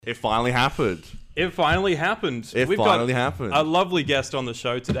It finally happened. It finally happened. We've finally happened. A lovely guest on the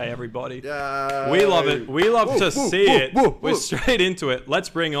show today, everybody. Yay. We love it. We love to see it. Whoa. We're straight into it. Let's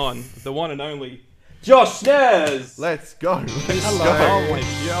bring on the one and only Josh Snares. Let's go. Hello. Oh my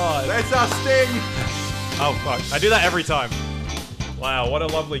god. That's our sting. Oh fuck. I do that every time. Wow, what a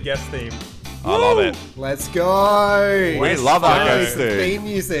lovely guest theme. I love it. Let's go. We love our guest theme. Theme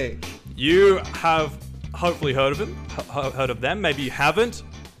music. You have hopefully heard of him. Heard of them. Maybe you haven't.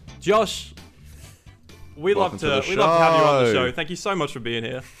 Josh, we love to have you on the show. Thank you so much for being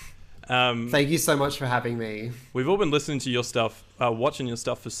here. Thank you so much for having me. We've all been listening to your stuff, watching your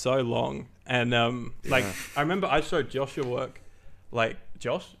stuff for so long, and I remember I showed Josh your work,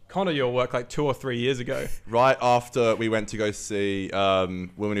 Connor your work like 2 or 3 years ago. Right after we went to go see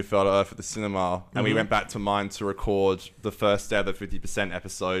Women Who Fell to Earth at the cinema, and we went back to mine to record the first ever 50%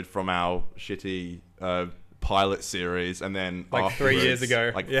 episode from our shitty pilot series, and then like 3 years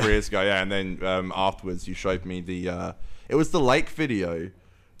ago, 3 years ago, and then afterwards you showed me the it was the lake video,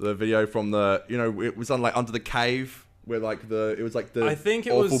 the video from the, it was on like under the cave where it was the I think it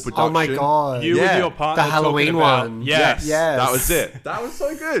awful was production. Oh my god, you with your partner, the Halloween one. Yes, that was it. That was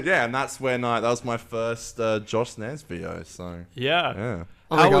so good. Yeah, and that's when that was my first Josh Snares video. So yeah.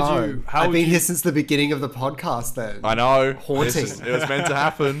 Oh my god. I've been here since the beginning of the podcast then. I know. Haunting. It was meant to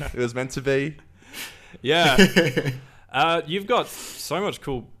happen. It was meant to be. Yeah. You've got so much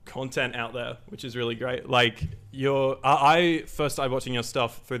cool content out there, which is really great. Like I first started watching your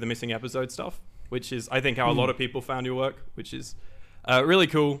stuff through the missing episode stuff, which is I think how a lot of people found your work, which is really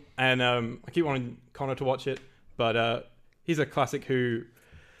cool. And I keep wanting Connor to watch it, but he's a classic Who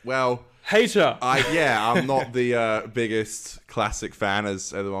hater. I'm not the biggest classic fan,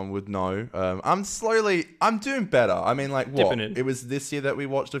 as everyone would know. I'm doing better. I mean, like, what? It was this year that we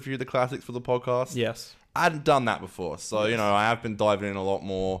watched a few of the classics for the podcast. Yes. I hadn't done that before. So, I have been diving in a lot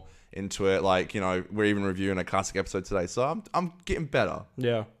more into it. Like, we're even reviewing a classic episode today. So I'm getting better.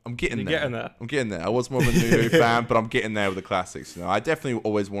 Yeah. I'm getting You're there. getting there. I'm getting there. I was more of a new fan, but I'm getting there with the classics. I definitely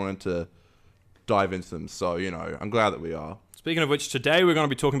always wanted to dive into them. So, I'm glad that we are. Speaking of which, today we're going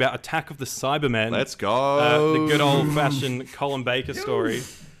to be talking about Attack of the Cybermen. Let's go. The good old-fashioned Colin Baker story,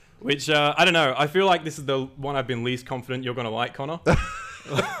 which, I don't know, I feel like this is the one I've been least confident you're going to like, Connor.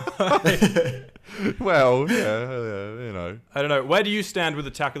 Well, yeah. I don't know. Where do you stand with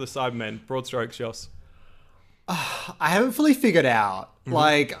Attack of the Cybermen? Broad strokes, Joss. I haven't fully figured out.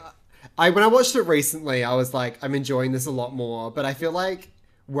 Like, when I watched it recently, I was like, I'm enjoying this a lot more, but I feel like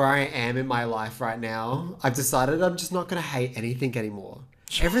where I am in my life right now, I've decided I'm just not going to hate anything anymore.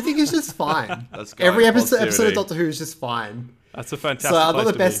 Everything is just fine. Every episode of Doctor Who is just fine. That's a fantastic So I'm not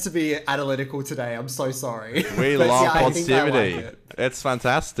the best to be analytical today. I'm so sorry. We love positivity. It's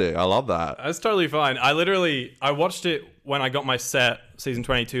fantastic. I love that. That's totally fine. I watched it when I got my set, season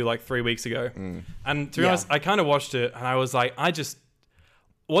 22, like 3 weeks ago. And to be honest, I kind of watched it and I was like,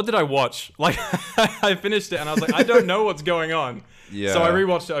 what did I watch? Like, I finished it and I was like, I don't know what's going on. Yeah. So I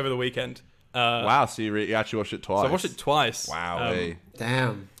rewatched it over the weekend. Wow, so you actually watched it twice? So I watched it twice. Wow.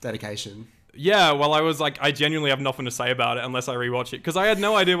 Damn, dedication. Yeah, well, I was like, I genuinely have nothing to say about it unless I rewatch it because I had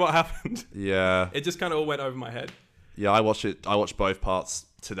no idea what happened. Yeah. It just kind of all went over my head. Yeah, I watched both parts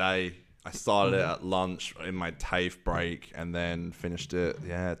today. I started it at lunch in my TAFE break and then finished it,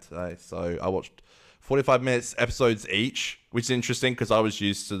 today. So I watched 45 minutes episodes each, which is interesting because I was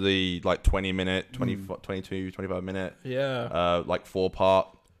used to the like 20-minute, 22, 25-minute, like 4-part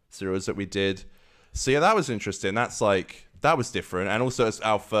series that we did. So yeah, that was interesting. That was different. And also it's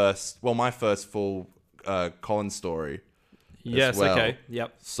my first full Colin story. Yes, well. okay.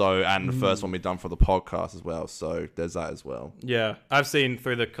 Yep. So, and the first one we've done for the podcast as well. So there's that as well. Yeah. I've seen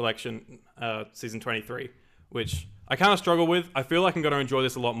through the collection, season 23, which I kind of struggle with. I feel like I'm going to enjoy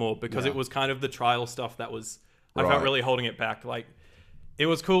this a lot more because it was kind of the trial stuff that was, I felt really holding it back. Like, it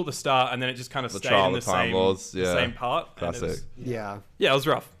was cool at the start and then it just kind of stayed in the same part. Classic. Yeah, it was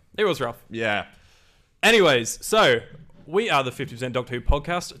rough. It was rough. Yeah. Anyways, so we are the 50% Doctor Who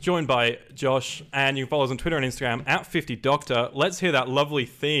podcast, joined by Josh, and you can follow us on Twitter and Instagram at 50Doctor. Let's hear that lovely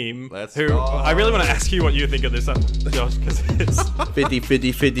theme. Let's go. I really want to ask you what you think of this, Josh, because it's 50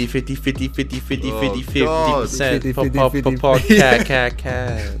 podcast.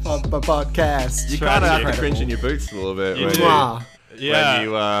 You kind of have to cringe in your boots a little bit.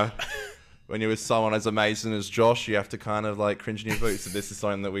 When you're with someone as amazing as Josh, you have to kind of like cringe in your boots. So this is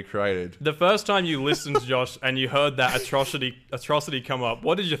something that we created. The first time you listened to Josh and you heard that atrocity come up,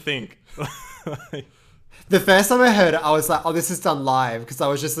 what did you think? The first time I heard it, I was like, "Oh, this is done live," because I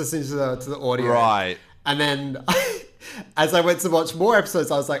was just listening to the audio. Right. And then, as I went to watch more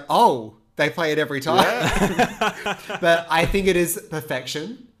episodes, I was like, "Oh, they play it every time." Yeah. But I think it is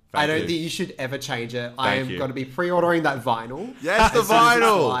perfection. I don't you. think you should ever change it. I Thank am you. going to be pre-ordering that vinyl. Yes, the As soon as it's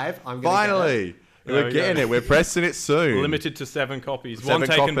vinyl. live, I'm gonna get it. Finally. There We're we getting go. it. We're pressing it soon. Limited to 7 copies. 7 One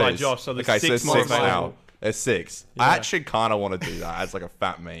taken by copies. Josh, so there's okay, 6 so more there's 6 available. now. There's 6. Yeah. I actually kind of want to do that as like a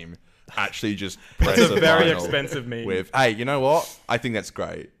fat meme. Actually just press It's a very vinyl expensive meme. with, hey, you know what? I think that's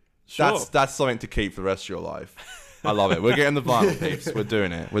great. Sure. That's something to keep for the rest of your life. I love it. We're getting the vinyl peeps. We're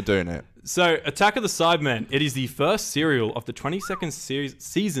doing it. We're doing it. So, Attack of the Cybermen. It is the first serial of the 22nd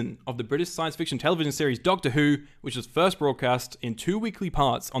season of the British science fiction television series Doctor Who, which was first broadcast in 2 weekly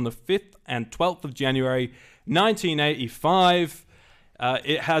parts on the 5th and 12th of January 1985.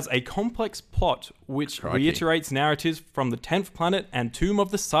 It has a complex plot which Crikey. reiterates narratives from the 10th Planet and Tomb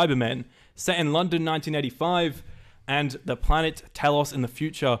of the Cybermen, set in London 1985, and the planet Talos in the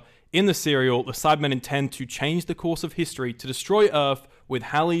future. In the serial, the Cybermen intend to change the course of history to destroy Earth with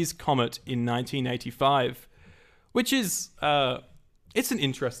Halley's Comet in 1985, which is, it's an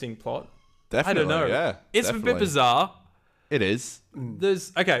interesting plot. Definitely. I don't know. Yeah. It's a definitely. bit bizarre. It is.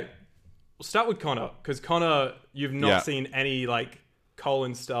 Okay, we'll start with Connor, because Connor, you've not Yeah. seen any, like,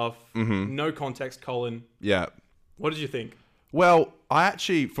 Colin stuff. No context Colin. Yeah. What did you think? Well, I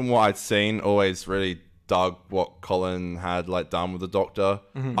actually, from what I'd seen, always really dug what Colin had like done with the Doctor.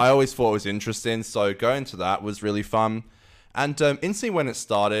 I always thought it was interesting, so going to that was really fun. And instantly when it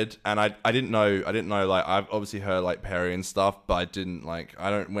started, and I didn't know, like, I've obviously heard like Perry and stuff, but I didn't like,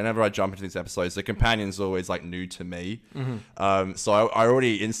 whenever I jump into these episodes, the companion's always like new to me. So I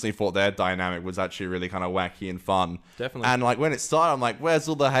already instantly thought their dynamic was actually really kind of wacky and fun. Definitely. And like when it started, I'm like, where's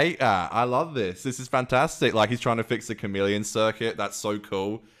all the hate at? I love this. This is fantastic. Like he's trying to fix the chameleon circuit. That's so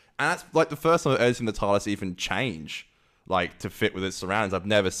cool. And that's like the first time I've ever seen the TARDIS even change, like to fit with its surroundings. I've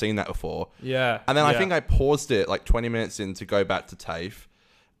never seen that before. Yeah. And then I yeah. think I paused it like 20 minutes in to go back to TAFE.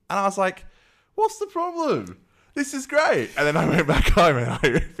 And I was like, what's the problem? This is great. And then I went back home and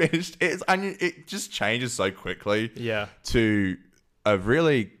I finished it. And it just changes so quickly Yeah. to a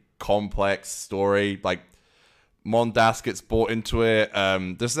really complex story. Like Mondas gets brought into it.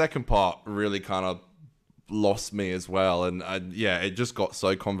 The second part really kind of lost me as well. And yeah, it just got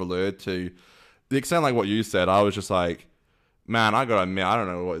so convoluted to the extent like what you said. I was just like, man, I gotta admit, I don't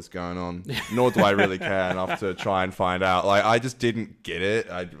know what is going on. Nor do I really care enough to try and find out. Like, I just didn't get it.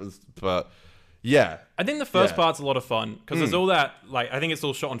 But yeah. I think the first Yeah. part's a lot of fun because there's all that, like, I think it's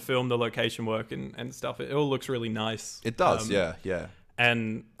all shot on film, the location work and stuff. It all looks really nice. It does, yeah.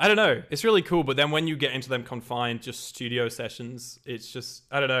 And I don't know, it's really cool. But then when you get into them confined, just studio sessions, it's just,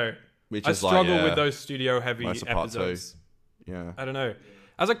 I don't know. Which I is like, struggle yeah, with those studio heavy most of part 2. episodes. Yeah. I don't know.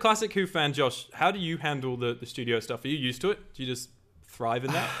 As a classic Who fan, Josh, how do you handle the studio stuff? Are you used to it? Do you just thrive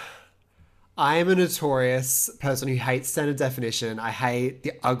in that? I am a notorious person who hates standard definition. I hate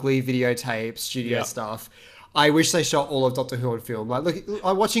the ugly videotape studio Yeah. stuff. I wish they shot all of Doctor Who on film. Like, look,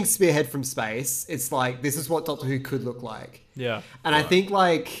 I'm watching Spearhead from space. It's like, this is what Doctor Who could look like. Yeah. And I think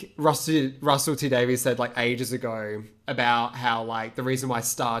like Russell T Davies said like ages ago about how like the reason why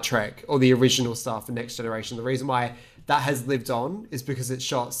Star Trek or the original stuff, the Next Generation, the reason why that has lived on is because it's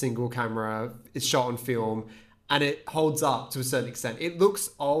shot single camera, it's shot on film, and it holds up to a certain extent. It looks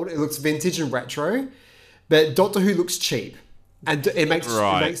old, it looks vintage and retro, but Doctor Who looks cheap. And it makes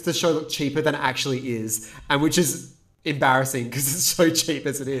the show look cheaper than it actually is, and which is embarrassing because it's so cheap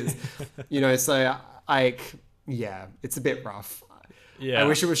as it is. So yeah, it's a bit rough. Yeah. I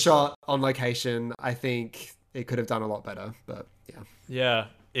wish it was shot on location. I think it could have done a lot better, but yeah. Yeah,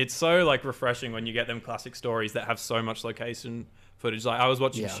 it's so like refreshing when you get them classic stories that have so much location footage. Like I was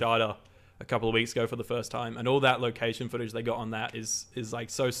watching Sharda a couple of weeks ago for the first time, and all that location footage they got on that is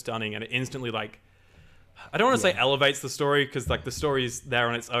like so stunning, and it instantly like, I don't want to say elevates the story because like the story is there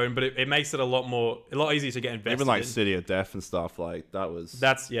on its own, but it makes it a lot easier to get invested. Even like in. City of Death and stuff, like that was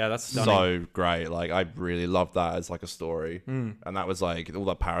That's stunning. so great. Like I really loved that as like a story. And that was like all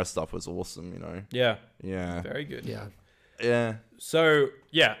that Paris stuff was awesome, Yeah, Yeah. very good. Yeah. Yeah. So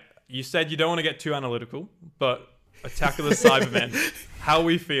yeah, you said you don't want to get too analytical, but Attack of the Cybermen, how are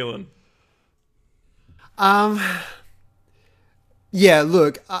we feeling? Yeah,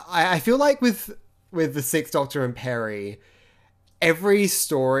 look, I feel like with the Sixth Doctor and Perry, every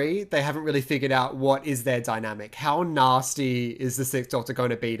story, they haven't really figured out what is their dynamic. How nasty is the Sixth Doctor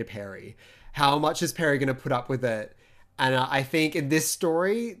going to be to Perry? How much is Perry going to put up with it? And I think in this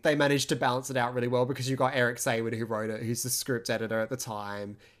story, they managed to balance it out really well because you got Eric Sayward who wrote it, who's the script editor at the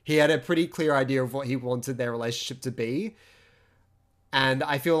time. He had a pretty clear idea of what he wanted their relationship to be. And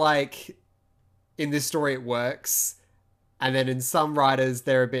I feel like in this story it works. And then in some writers,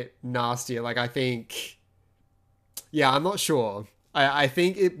 they're a bit nastier. Like, I think... Yeah, I'm not sure. I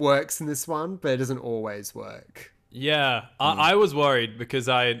think it works in this one, but it doesn't always work. Yeah, I was worried because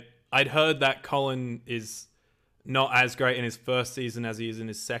I'd heard that Colin is not as great in his first season as he is in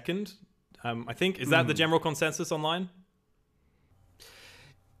his second. I think, is that the general consensus online?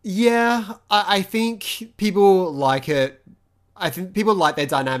 Yeah, I think people like it. I think people like their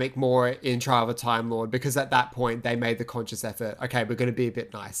dynamic more in Trial of a Time Lord because at that point they made the conscious effort. Okay, we're going to be a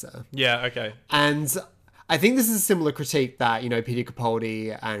bit nicer. Yeah, okay. And I think this is a similar critique that, Peter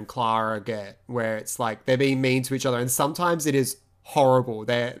Capaldi and Clara get, where it's like they're being mean to each other. And sometimes it is horrible.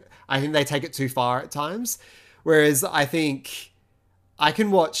 I think they take it too far at times. Whereas I think I can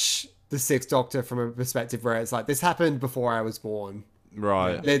watch The Sixth Doctor from a perspective where it's like, this happened before I was born.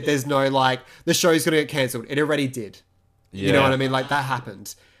 Right. There's no the show's going to get cancelled. It already did. Yeah. You know what I mean? Like, that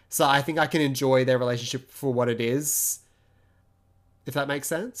happened. So I think I can enjoy their relationship for what it is, if that makes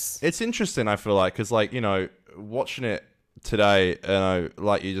sense. It's interesting, I feel like, because, watching it today,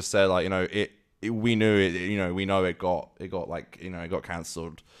 like you just said, we knew it, we know it got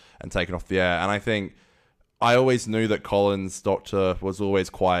cancelled and taken off the air. And I think I always knew that Colin's Doctor was always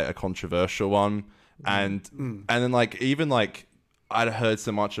quite a controversial one. And then, even I'd heard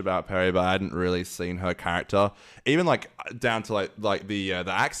so much about Perry, but I hadn't really seen her character. Even down to the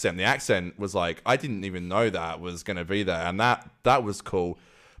accent. The accent was I didn't even know that was gonna be there, and that was cool.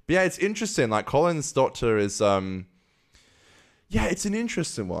 But yeah, it's interesting. Colin's Doctor is it's an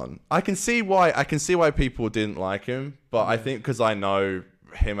interesting one. I can see why people didn't like him, but I think because I know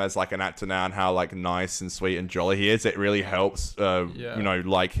him as an actor now and how nice and sweet and jolly he is, it really helps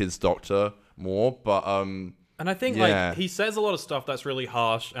like his Doctor more. But and I think he says a lot of stuff that's really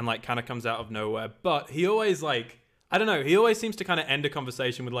harsh and kind of comes out of nowhere, but he always I don't know, he always seems to kind of end a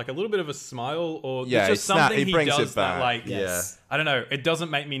conversation with a little bit of a smile, or it's just something he brings does it back. that I don't know, it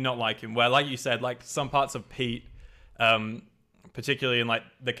doesn't make me not like him. Where you said, some parts of Pete, particularly in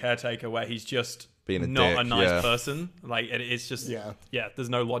The Caretaker, where he's just being a nice person. It's just there's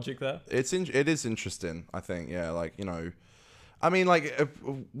no logic there. It is interesting, I think. I mean, I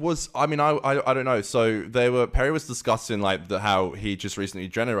don't know. So Perry was discussing how he just recently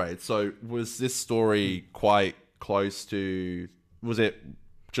regenerated. So was this story quite close to? Was it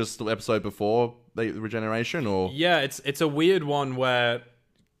just the episode before the regeneration, or? Yeah, it's a weird one where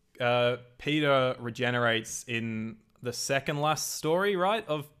Peter regenerates in the second last story, right,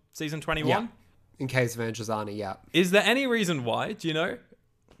 of season 21. Yeah. In case of Androzani, yeah. Is there any reason why? Do you know?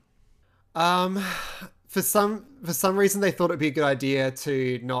 For some reason, they thought it'd be a good idea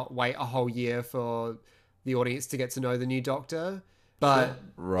to not wait a whole year for the audience to get to know the new Doctor, but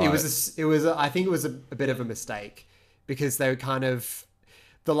right. I think it was a bit of a mistake because they were kind of,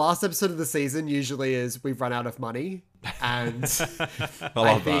 the last episode of the season usually is we've run out of money, and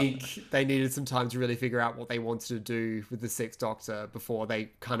I think they needed some time to really figure out what they wanted to do with the Sixth Doctor before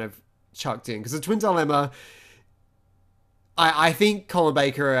they kind of chucked in, because the Twin Dilemma. I think Colin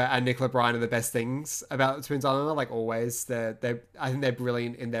Baker and Nicola Bryant are the best things about the Twin Dilemma, always. I think they're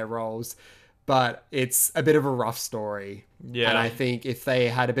brilliant in their roles, but it's a bit of a rough story. Yeah. And I think if they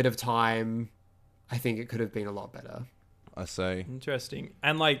had a bit of time, I think it could have been a lot better. I see. Interesting.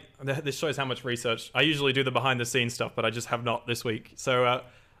 And this shows how much research. I usually do the behind the scenes stuff, but I just have not this week. So,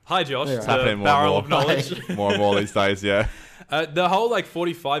 hi Josh, it's the barrel of knowledge. More and more these days, yeah. The whole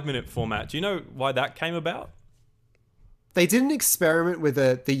 45-minute format, do you know why that came about? They did an experiment with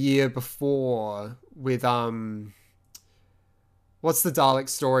it the year before with what's the Dalek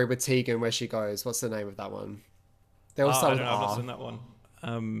story with Tegan where she goes? What's the name of that one? They all start with R. I've not seen that one.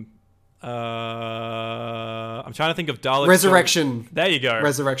 I'm trying to think of Dalek. Resurrection. There you go.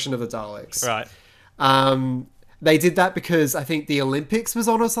 Resurrection of the Daleks. Right. They did that because I think the Olympics was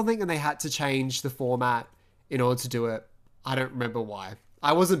on or something, and they had to change the format in order to do it. I don't remember why.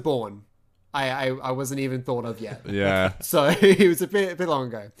 I wasn't born. I wasn't even thought of yet. Yeah. So it was a bit long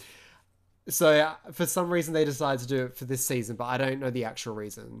ago. So for some reason they decided to do it for this season, but I don't know the actual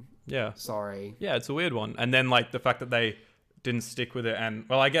reason. Yeah. Sorry. Yeah, it's a weird one. And then the fact that they didn't stick with it, and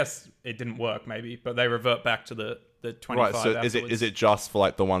I guess it didn't work maybe, but they revert back to the 25. Right. So afterwards. is it just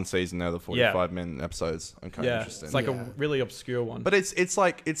for the one season now, the 45-minute episodes? Okay. Yeah. Interesting. It's a really obscure one. But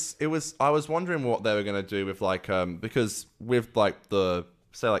I was wondering what they were gonna do with because with the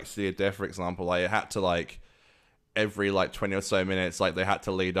say See a Death, for example, it had to every 20 or so minutes they had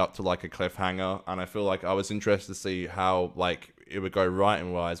to lead up to a cliffhanger, and I feel I was interested to see how it would go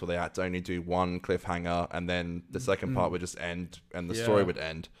writing wise, where they had to only do one cliffhanger and then the second part would just end and the story would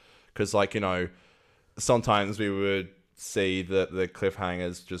end, because sometimes we would see that the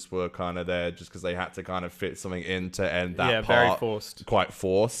cliffhangers just were kind of there just because they had to kind of fit something in to end that part. Very forced. Quite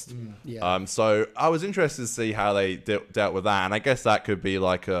forced. Yeah. So I was interested to see how they dealt with that, and I guess that could be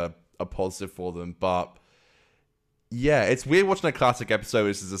a positive for them. But Yeah, it's weird watching a classic episode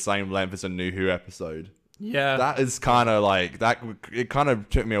which is the same length as a New Who episode. Yeah. That is kind of like that. It kind of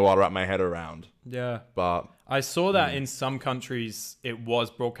took me a while to wrap my head around. Yeah. But I saw that in some countries it was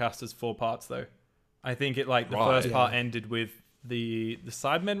broadcast as 4 parts though. I think it like the first part ended with the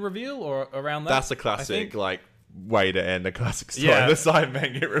Cybermen reveal or around that. that's a classic like way to end a classic story. Yeah. The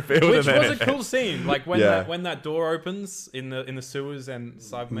Cybermen get revealed, Which and then was a cool scene. Like when when that door opens in the sewers and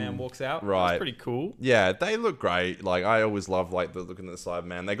Cyberman walks out. Right. It's pretty cool. Yeah, they look great. Like I always love like the looking at the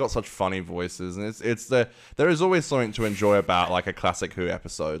Cybermen. They got such funny voices, and there is always something to enjoy about like a classic Who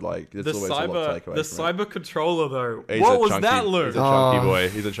episode. Like it's always a lot to take away the from it. cyber controller though. He's What a was chunky- that, Luke? He's a chunky boy.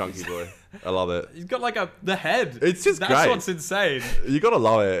 He's a chunky boy. I love it. He's got like the head. It's just That's great. what's insane. You gotta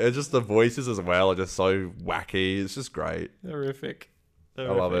love it. It's just the voices as well are just so wacky. It's just great. Horrific. I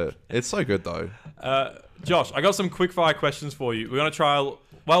love it. It's so good though. Josh, I got some quick fire questions for you. We're gonna try.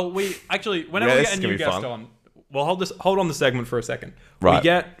 Well, whenever we this get is a gonna new be guest fun. on, well, hold on the segment for a second.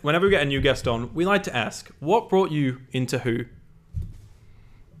 Right. Whenever we get a new guest on, we like to ask, what brought you into Who?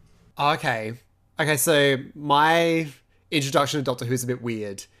 Okay. So my introduction to Doctor Who is a bit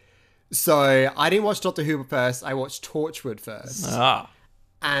weird. So I didn't watch Doctor Who first. I watched Torchwood first. Ah.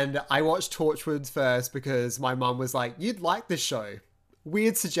 And I watched Torchwood first because my mum was like, "You'd like this show."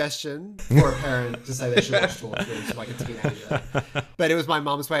 Weird suggestion for a parent to say they should watch Torchwood to like a teenager. But it was my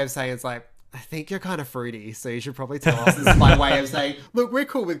mum's way of saying, it's like, "I think you're kind of fruity, so you should probably tell us." This is my way of saying, "Look, we're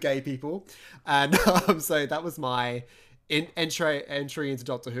cool with gay people." And so that was my entry into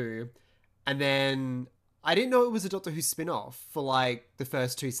Doctor Who. And then I didn't know it was a Doctor Who spin-off for like the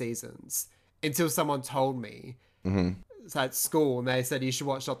first 2 seasons until someone told me. So at school, and they said you should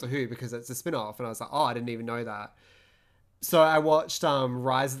watch Doctor Who because it's a spin-off. And I was like, oh, I didn't even know that. So I watched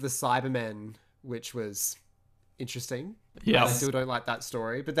Rise of the Cybermen, which was interesting. Yeah. I still don't like that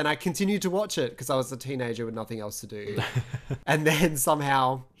story. But then I continued to watch it because I was a teenager with nothing else to do. And then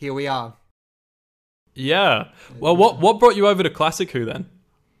somehow, here we are. Yeah. Well, what brought you over to Classic Who then?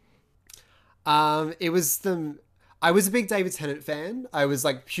 It was I was a big David Tennant fan. I was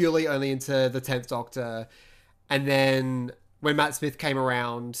like purely only into the 10th Doctor. And then when Matt Smith came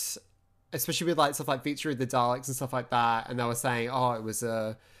around, especially with like stuff like Victory of the Daleks and stuff like that, and they were saying, oh, it was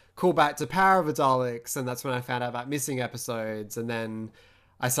a callback to Power of the Daleks, and that's when I found out about missing episodes, and then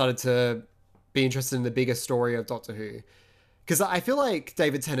I started to be interested in the bigger story of Doctor Who. Because I feel like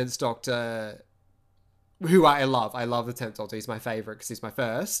David Tennant's Doctor, who I love the 10th Doctor, he's my favourite because he's my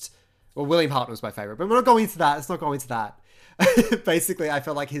first. Well, William Hartnell was my favourite, but we're not going into that. It's not going into that. Basically, I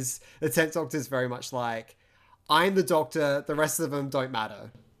feel like the 10th Doctor is very much like, I'm the Doctor, the rest of them don't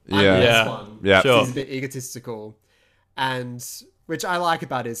matter. I'm the best one. Yeah. Sure. He's a bit egotistical. And which I like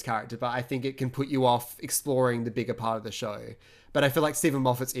about his character, but I think it can put you off exploring the bigger part of the show. But I feel like Stephen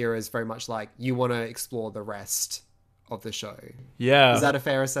Moffat's era is very much like, you want to explore the rest of the show. Yeah. Is that a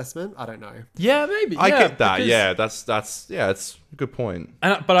fair assessment? I don't know. Yeah, maybe. I get that. because- Yeah, that's it's a good point.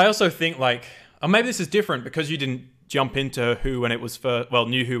 But I also think like, or maybe this is different because you didn't jump into Who when it was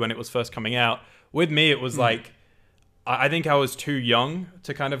New Who when it was first coming out. With me, it was like, I think I was too young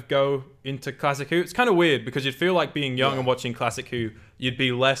to kind of go into Classic Who. It's kind of weird because you'd feel like being young and watching Classic Who, you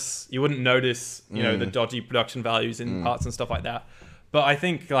wouldn't notice, the dodgy production values in parts and stuff like that. But I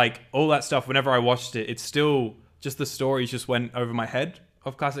think like all that stuff, whenever I watched it, it's still just the stories just went over my head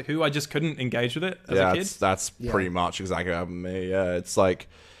of Classic Who. I just couldn't engage with it as a kid. That's pretty much exactly what happened to me. Yeah, it's like,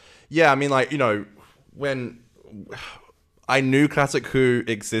 I mean, like, when I knew Classic Who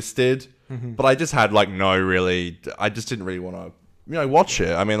existed, but I just had like I just didn't really want to, watch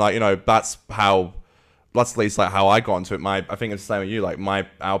it. I mean, like, that's at least like how I got into it. I think it's the same with you. Like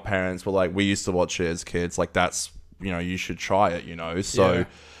our parents were like, we used to watch it as kids. Like that's, you should try it, So, Yeah.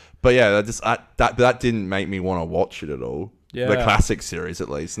 but yeah, that didn't make me want to watch it at all. Yeah. The classic series, at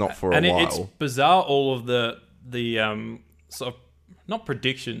least, not for a while. It's bizarre, all of the sort of, not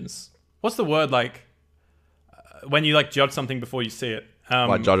predictions. What's the word, like, when you like judge something before you see it?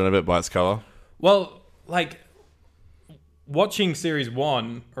 Like judging a bit by its color. Well, like, watching series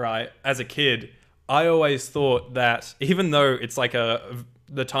 1, right, as a kid, I always thought that even though it's like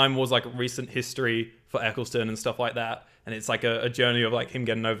the time was like recent history for Eccleston and stuff like that, and it's like a journey of like him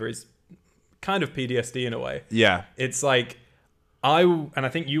getting over his kind of PTSD in a way. Yeah. It's like, and I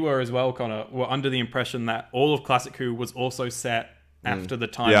think you were as well, Connor, were under the impression that all of Classic Who was also set after the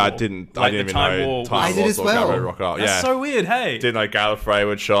Time War. I didn't even know I did as well. That's so weird, hey? Didn't know Gallifrey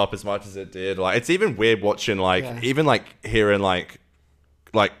would show up as much as it did. Like, it's even weird watching, like, even like hearing like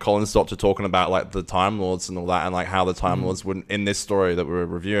Colin's Doctor talking about like the Time Lords and all that, and like how the Time Lords wouldn't, in this story that we were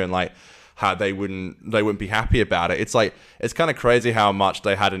reviewing, like how they wouldn't be happy about it. It's like, it's kind of crazy how much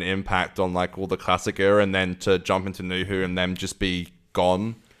they had an impact on like all the classic era, and then to jump into New Who and them just be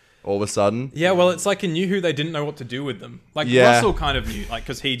gone all of a sudden. Yeah, well, it's like in New Who, they didn't know what to do with them. Like, Yeah. Russell kind of knew, like,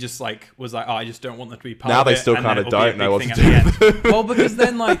 because he just, like, was like, oh, I just don't want them to be part Now of they it. still and then kinda it'll be a don't know big what thing to at do the end. Well, because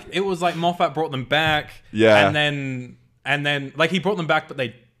then, like, it was like Moffat brought them back. Yeah. And then, like, he brought them back,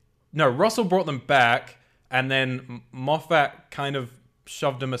 but Russell brought them back, and then Moffat kind of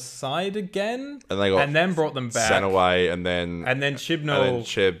shoved them aside again, and then brought them back. Sent away, and then Chibnall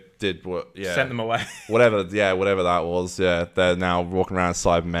Chib did what? Yeah, sent them away. whatever that was. Yeah, they're now walking around as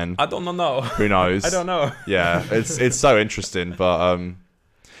Cybermen. I don't know. Who knows? I don't know. Yeah, it's so interesting, but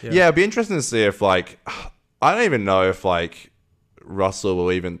yeah, it'd be interesting to see if like, I don't even know if like Russell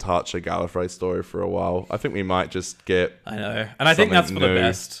will even touch a Gallifrey story for a while. I think we might just get. I know, and I think that's for the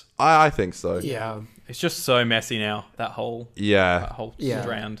best. I think so. Yeah. It's just so messy now, that whole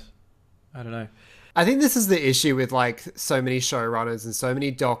strand. I don't know. I think this is the issue with like so many showrunners and so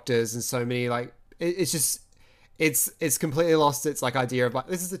many doctors and so many like it's just it's completely lost its like idea of like,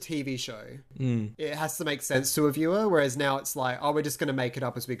 this is a TV show. It has to make sense to a viewer, whereas now it's like, oh, we're just going to make it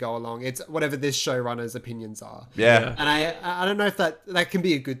up as we go along. It's whatever this showrunner's opinions are. Yeah. And I don't know if that can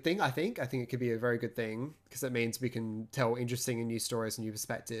be a good thing. I think it could be a very good thing, because it means we can tell interesting and new stories and new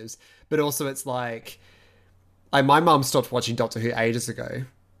perspectives. But also it's like my mum stopped watching Doctor Who ages ago.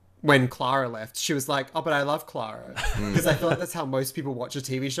 When Clara left, she was like, oh, but I love Clara. Because I feel like that's how most people watch a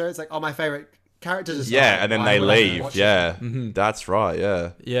TV show. It's like, oh, my favorite character just died. And then they leave. Yeah. That's right.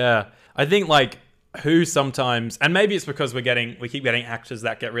 Yeah. Yeah. I think like Who sometimes, and maybe it's because we keep getting actors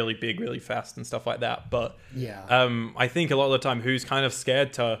that get really big really fast and stuff like that, but I think a lot of the time Who's kind of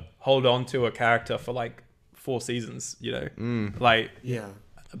scared to hold on to a character for like 4 seasons, you know? Like,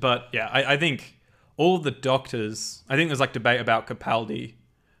 but yeah, I think all of the doctors, I think there's like debate about Capaldi,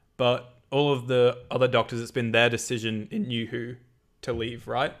 but all of the other doctors, it's been their decision in New Who to leave,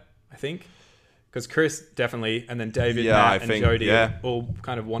 right? I think. Because Chris definitely, and then David, Matt, and Jodie all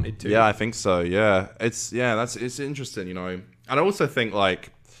kind of wanted to. Yeah, I think so. Yeah, it's interesting, you know. And I also think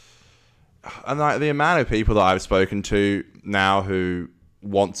like, and like the amount of people that I've spoken to now who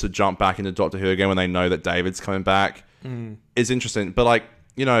want to jump back into Doctor Who again when they know that David's coming back is interesting. But like,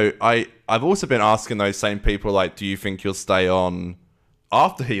 you know, I've also been asking those same people like, do you think you'll stay on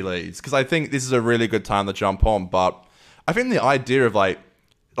after he leaves? Because I think this is a really good time to jump on. But I think the idea of like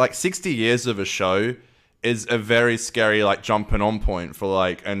 60 years of a show is a very scary like jumping on point for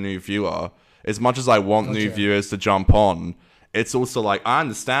like a new viewer. As much as I want new viewers to jump on, it's also like, I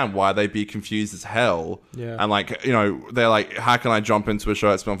understand why they'd be confused as hell. Yeah. And like, you know, they're like, how can I jump into a show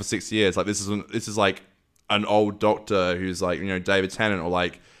that's been on for 6 years? Like this is like an old Doctor who's like, you know, David Tennant, or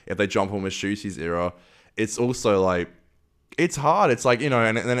like if they jump on with Shooty's era, it's also like, it's hard. It's like, you know,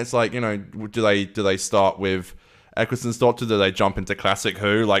 and then it's like, you know, do they start with Eccleston's Doctor? Do they jump into classic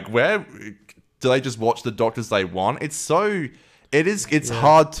Who? Like, where do they just watch the Doctors they want? It's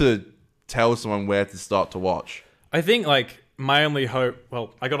hard to tell someone where to start to watch. I think like my only hope,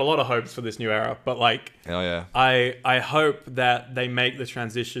 well, I got a lot of hopes for this new era, but like, hell yeah, I hope that they make the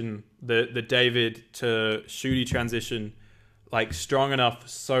transition, the David to Shooty transition, like strong enough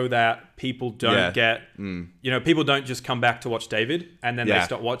so that people don't you know, people don't just come back to watch David and then they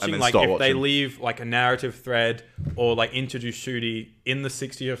stop watching. Like if they leave like a narrative thread or like introduce Shooty in the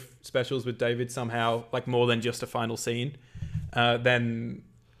 60th specials with David somehow, like more than just a final scene, then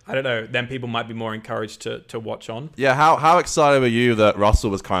I don't know, then people might be more encouraged to watch on. Yeah, how excited were you that Russell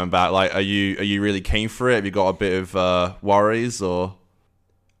was coming back? Like, are you really keen for it? Have you got a bit of worries or?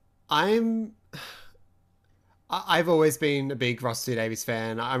 I've always been a big Russell T Davies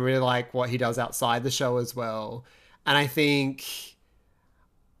fan. I really like what he does outside the show as well. And I think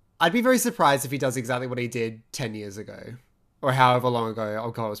I'd be very surprised if he does exactly what he did 10 years ago. Or however long ago. Oh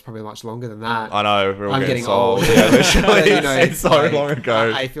god, it was probably much longer than that. I know, we're all I'm getting old. old. Yeah, literally, you know, it's so like, long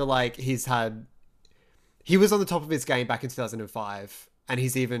ago. I feel like he was on the top of his game back in 2005. And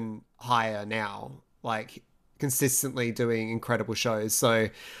he's even higher now. Like, consistently doing incredible shows. So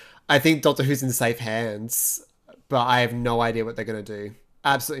I think Doctor Who's in safe hands. But I have no idea what they're going to do.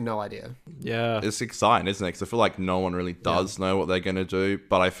 Absolutely no idea. Yeah. It's exciting, isn't it? Because I feel like no one really does know what they're going to do.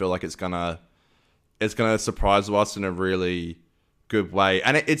 But I feel like it's gonna surprise us in a really good way.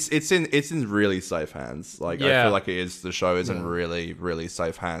 And it's in really safe hands. Like, I feel like the show is in really, really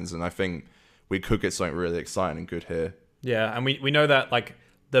safe hands. And I think we could get something really exciting and good here. Yeah, and we know that, like,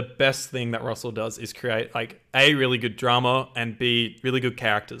 the best thing that Russell does is create, like, A, really good drama, and B, really good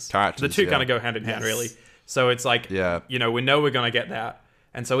characters. The two kind of go hand in hand, really. So it's like, you know, we know we're going to get that.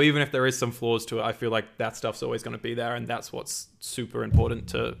 And so even if there is some flaws to it, I feel like that stuff's always going to be there. And that's what's super important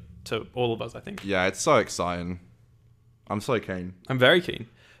to to all of us, I think. Yeah, it's so exciting. I'm so keen. I'm very keen.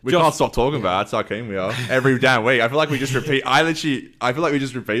 We Josh- can't stop talking about it. That's how keen we are. Every damn week. I feel like we just repeat. I feel like we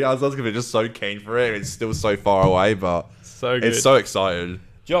just repeat ourselves because we're just so keen for it. It's still so far away, but So good. it's so excited.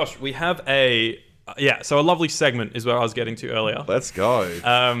 Josh, we have so a lovely segment is where I was getting to earlier. Let's go.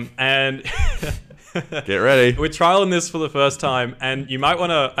 And Get ready. we're trialing this for the first time, and you might want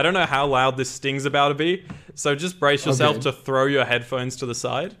to, I don't know how loud this sting's about to be, so just brace yourself Okay. to throw your headphones to the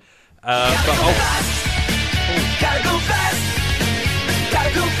side. Gotta go fast. Gotta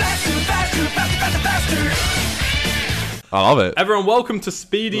go faster, faster, faster, faster, faster. I love it. Everyone, welcome to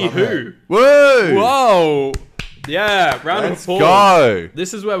Speedy Love Who. Woo! Whoa! Yeah, round of Let's applause. go.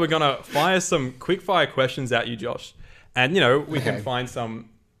 This is where we're going to fire some quick fire questions at you, Josh. And, we can Okay. find some,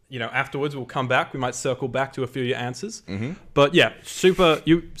 afterwards we'll come back. We might circle back to a few of your answers. Mm-hmm. But yeah, super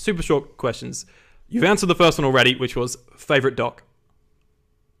short questions. You've answered the first one already, which was favorite doc.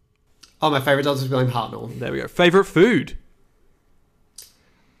 Oh, my favorite dogs was William Hartnell. There we go. Favorite food.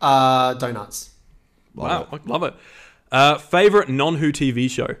 Donuts. Wow, I love it. Favorite non-Who TV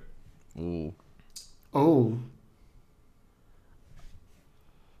show. Ooh. Oh.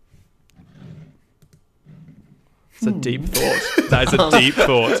 It's a deep thought. That is a deep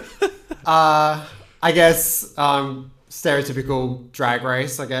thought. I guess stereotypical Drag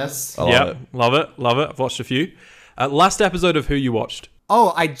Race, I guess. I love Yeah, it. love it. Love it. I've watched a few. Last episode of Who you watched.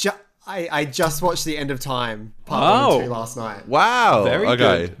 Oh, I just watched The End of Time, part 1 and 2 last night. Wow. Very okay.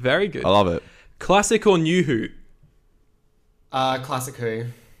 good. Very good. I love it. Classic or new Who? Classic Who.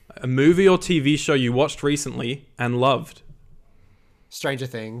 A movie or TV show you watched recently and loved. Stranger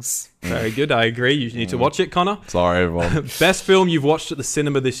Things. Very good. I agree. You need to watch it, Connor. Sorry, everyone. Best film you've watched at the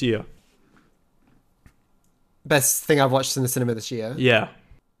cinema this year. Best thing I've watched in the cinema this year. Yeah.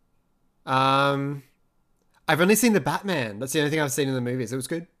 I've only seen The Batman. That's the only thing I've seen in the movies. It was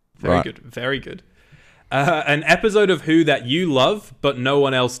good. Very Right. good. Very good. An episode of Who that you love but no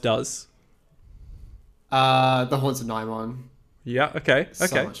one else does. The Haunts of Nymon. Yeah. Okay. So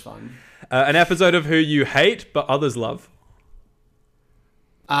Okay. much fun. An episode of Who you hate but others love.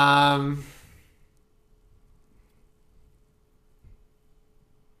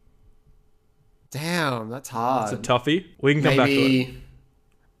 Damn, that's hard. It's a toughie. We can come back to it. Maybe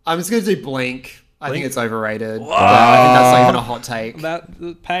I'm just gonna do Blink. I Blink? think it's overrated. But I think that's not even a hot take.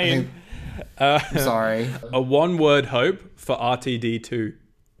 That pain. I'm sorry. A one-word hope for RTD2.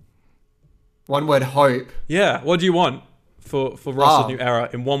 One word hope. Yeah. What do you want for Ross's Oh. new era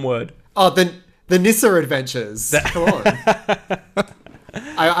in one word? Oh, the Nissa Adventures. Come on.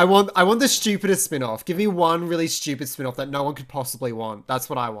 I want the stupidest spin-off. Give me one really stupid spin-off that no one could possibly want. That's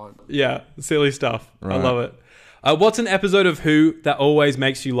what I want. Yeah. Silly stuff. I Right. love it. What's an episode of Who that always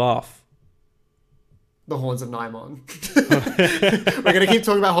makes you laugh? The Horns of Nymon. We're gonna keep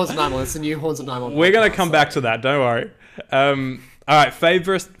talking about Horns of Nymon. It's the new Horns of Nymon. We're gonna podcast, come so- back to that. Don't worry. All right.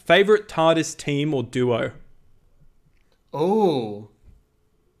 Favorite TARDIS team or duo? Oh.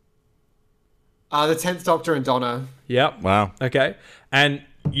 The 10th Doctor and Donna. Yep. Wow. Okay. And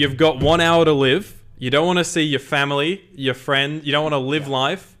you've got 1 hour to live. You don't want to see your family, your friend. You don't want to live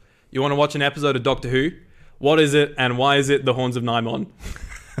life. You want to watch an episode of Doctor Who. What is it, and why is it the Horns of Nymon?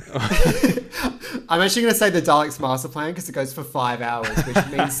 I'm actually going to say the Daleks Master Plan because it goes for 5 hours, which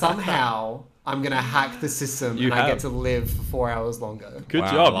means somehow I'm going to hack the system You and I have. get to live for 4 hours longer. Good Wow,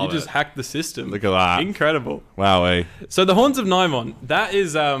 I job. love You just it. hacked the system. Look at that. Incredible. Wow. So the Horns of Nymon, that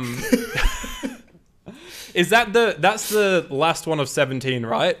is that's the last one of 17,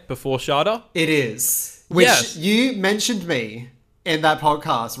 right? Before Sharda? It is. Which Yes. you mentioned me in that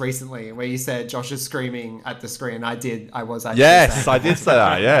podcast recently where you said Josh is screaming at the screen. I was actually Yes, saying I did say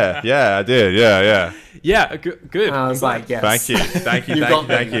that. Yeah, I did. Yeah. Yeah, good. And I was I'm glad. like, yes. Thank you. Thank you. You've Thank got you.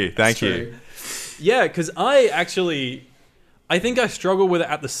 me. Thank you. It's Thank true. you. Yeah, because I think I struggled with it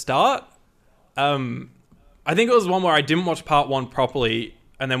at the start. I think it was one where I didn't watch part 1 properly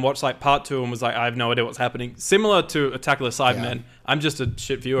and then watched like part 2 and was like, I have no idea what's happening. Similar to Attack of the Cybermen. Yeah. I'm just a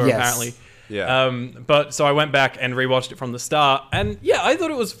shit viewer, Yes. apparently. Yeah. But so I went back and rewatched it from the start, and yeah, I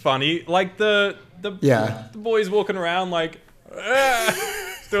thought it was funny. Like the boys walking around like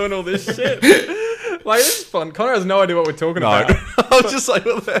doing all this shit. Like, it's fun. Connor has no idea what we're talking No, about. I was just like,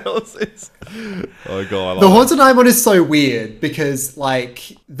 what the hell is this? Oh god, I love The it. Haunted Nymon is so weird because,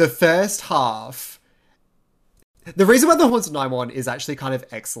 like, the first half. The reason why the Haunted Nymon is actually kind of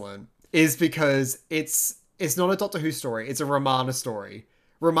excellent is because it's not a Doctor Who story. It's a Romana story.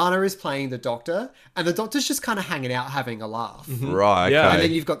 Romana is playing the Doctor, and the Doctor's just kind of hanging out, having a laugh. Right. Okay. Yeah. And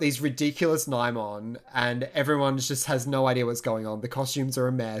then you've got these ridiculous Naimon, and everyone just has no idea what's going on. The costumes are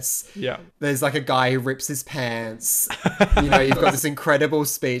a mess. Yeah. There's like a guy who rips his pants. You've got this incredible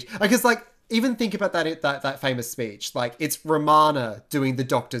speech. Because even think about that famous speech. Like, it's Romana doing the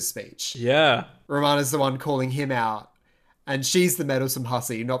Doctor's speech. Yeah. Romana's the one calling him out, and she's the meddlesome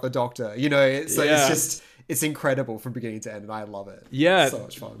hussy, not the Doctor. It's just, it's incredible from beginning to end, and I love it. Yeah. It's so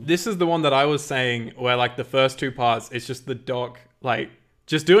much fun. This is the one that I was saying where, like, the first two parts, it's just the Doc, like,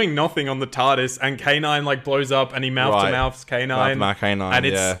 just doing nothing on the TARDIS, and K9, like, blows up, and he mouth-to-mouths K9. Mouth-to-mouth K9, and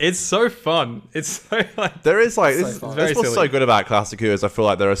yeah. it's so fun. It's so, like... There is, like, fun. that's what's so good about Classic Who is I feel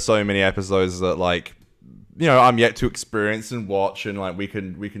like there are so many episodes that, like, I'm yet to experience and watch, and, like, we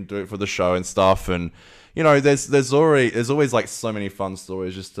can do it for the show and stuff, and, there's always, like, so many fun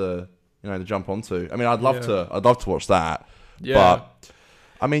stories just to jump onto. I mean, I'd love to watch that. Yeah. But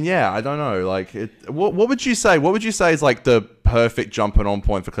I mean, yeah, I don't know. Like, what would you say? What would you say is like the perfect jumping on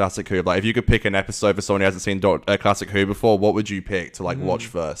point for Classic Who? Like, if you could pick an episode for someone who hasn't seen Classic Who before, what would you pick to like watch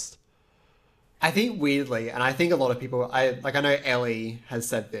first? I think weirdly, and I think a lot of people, I know Ellie has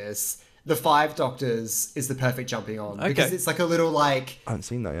said this, the Five Doctors is the perfect jumping on. Okay. Because it's like a little like... I haven't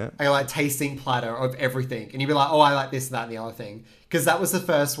seen that yet. a like tasting platter of everything. And you'd be like, oh, I like this, that, and the other thing. Because that was the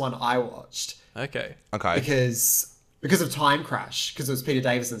first one I watched. Okay. Okay. Because of Time Crash, because it was Peter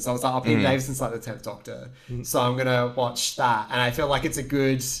Davison. So I was like, oh, Peter Davison's like the 10th Doctor. So I'm going to watch that. And I feel like it's a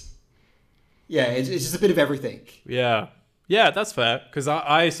good... Yeah, it's just a bit of everything. Yeah. Yeah, that's fair. Because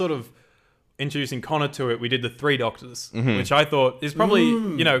I sort of... introducing Connor to it, we did the Three Doctors, which I thought is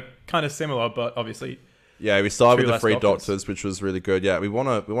probably, kind of similar, but obviously... Yeah, we started Two with the less Three Doctors. Doctors, which was really good. Yeah, we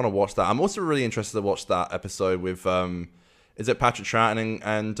want to watch that. I'm also really interested to watch that episode with, is it Patrick Troughton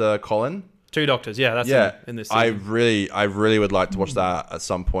and Colin? Two Doctors, yeah, that's in this I season. really would like to watch that at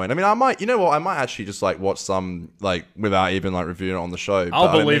some point. I mean, I might actually just like watch some like without even like reviewing it on the show. I'll but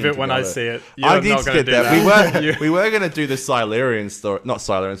I don't believe mean it to when go I there. see it. I You're need not to going to get do that. that. We were going to do the Silurian story, not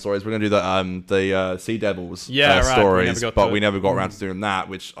Silurian stories. We're going to do the Sea Devils right. stories, We never got but to we it. never got around to doing that,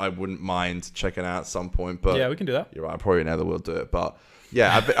 which I wouldn't mind checking out at some point. But Yeah, we can do that. you're right. I probably never will do it, but.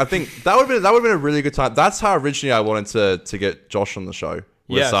 Yeah, I think that would have been a really good time. That's how originally I wanted to get Josh on the show. Was,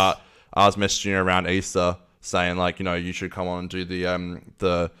 Yes. I was messaging around Easter saying like, you should come on and do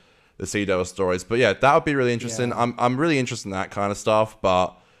the Sea Devil stories. But yeah, that would be really interesting. Yeah. I'm really interested in that kind of stuff.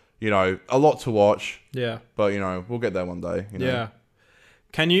 But a lot to watch. Yeah. But we'll get there one day. Yeah.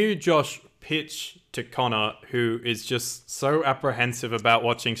 Can you, Josh, pitch to Connor, who is just so apprehensive about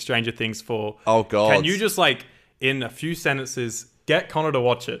watching Stranger Things 4? Oh God. Can you just like in a few sentences get Connor to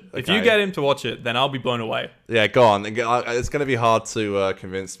watch it? If you Okay. get him to watch it, then I'll be blown away. Yeah, go on. It's going to be hard to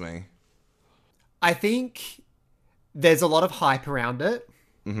convince me. I think there's a lot of hype around it.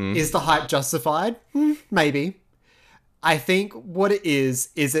 Is the hype justified? Maybe. I think what it is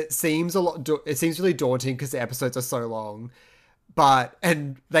it seems it seems really daunting because the episodes are so long,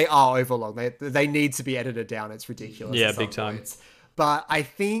 and they are overlong. They need to be edited down. It's ridiculous. Yeah, at some big time. points. But I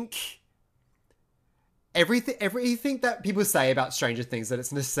think everything that people say about Stranger Things, that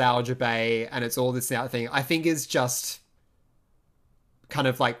it's nostalgia bay and it's all this and that thing, I think is just kind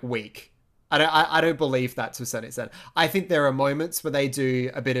of like weak. I don't believe that to a certain extent. I think there are moments where they do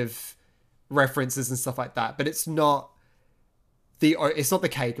a bit of references and stuff like that, but it's not the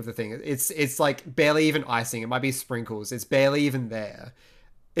cake of the thing. It's like barely even icing. It might be sprinkles. It's barely even there.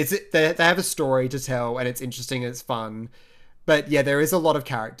 They have a story to tell, and it's interesting and it's fun. But yeah, there is a lot of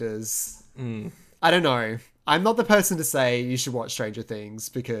characters. I don't know. I'm not the person to say you should watch Stranger Things,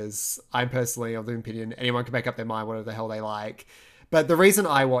 because I'm personally of the opinion anyone can make up their mind whatever the hell they like. But the reason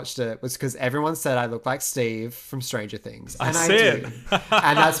I watched it was because everyone said I look like Steve from Stranger Things. And I see do. it.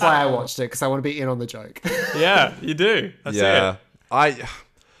 And that's why I watched it, because I want to be in on the joke. Yeah, you do. That's Yeah. it.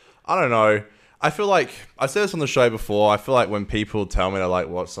 I don't know. I feel like I said this on the show before. I feel like when people tell me to like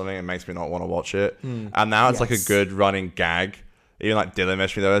watch something, it makes me not want to watch it. And now it's like a Yes. good running gag. Even like Dylan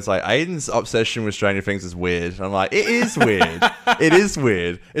messaged me though. It's like Aiden's obsession with Stranger Things is weird. And I'm like, it is weird. It is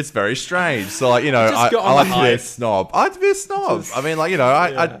weird. It's very strange. So like, I got on like the to be a hype. snob. I like to be a snob. I mean, like,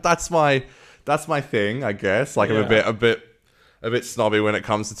 I that's my thing, I guess. Like, I'm a bit snobby when it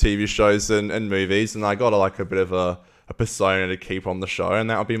comes to TV shows and movies, and I got like a bit of a persona to keep on the show, and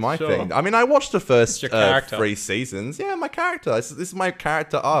that would be my Sure. thing. I mean, I watched the first your character. 3 seasons. Yeah, my character. This is my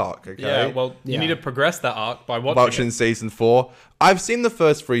character arc. Okay. Yeah, well, you Yeah. need to progress that arc by watching it. season 4. I've seen the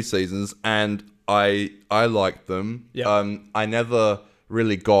first 3 seasons, and I liked them. Yeah. I never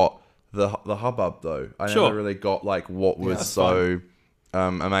really got the hubbub though. I Sure. never really got like what was that's so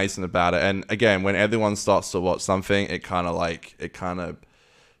amazing about it. And again, when everyone starts to watch something, it kind of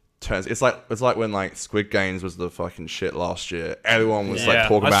turns. It's like when like Squid Games was the fucking shit last year. Everyone was Yeah, like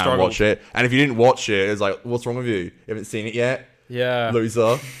talking I about it and struggled. watch it. And if you didn't watch it, it's like, what's wrong with you? You haven't seen it yet? Yeah.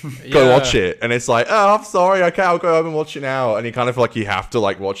 Loser. Go Yeah. watch it. And it's like, oh, I'm sorry. Okay, I'll go home and watch it now. And you kind of feel like you have to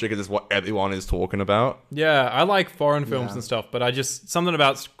like watch it because it's what everyone is talking about. Yeah, I like foreign films Yeah. and stuff, but I just something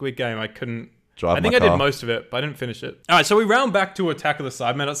about Squid Game I couldn't. Drive I think my I did car. most of it, but I didn't finish it. All right, so we round back to Attack of the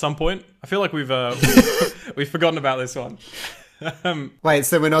Cybermen at some point. I feel like we've we've forgotten about this one. Wait,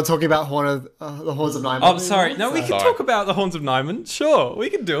 so we're not talking about the Horns of Nine? Oh, sorry. No, we can Sorry. talk about the Horns of Nyman. Sure, we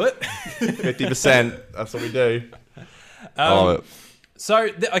can do it. 50%. That's what we do. Oh, So,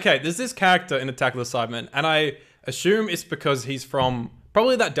 okay, there's this character in Attack of the Cybermen, and I assume it's because he's from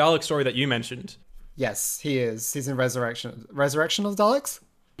probably that Dalek story that you mentioned. Yes, he is. He's in Resurrection. Resurrection of the Daleks?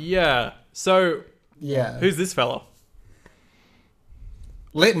 Yeah. So, Yeah. who's this fella?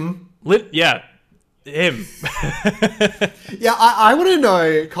 Lytton. Yeah, him. Yeah, I want to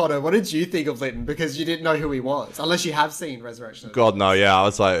know, Connor, what did you think of Lytton? Because you didn't know who he was, unless you have seen Resurrection. God, no, yeah. I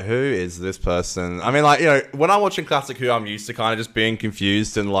was like, who is this person? I mean, like, you know, when I'm watching Classic Who, I'm used to kind of just being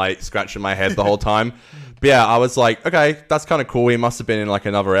confused and, like, scratching my head the whole time. But yeah, I was like, okay, that's kind of cool. He must have been in, like,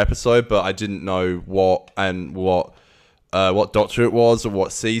 another episode, but I didn't know what Doctor it was or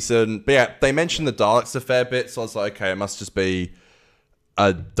what season. But yeah, they mentioned the Daleks a fair bit, so I was like, okay, it must just be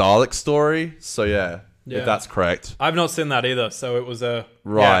a Dalek story. So yeah. Yeah. If that's correct. I've not seen that either, so it was a...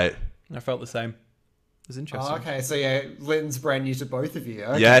 Right. Yeah, I felt the same. It was interesting. Oh, okay, so yeah, Lytton's brand new to both of you.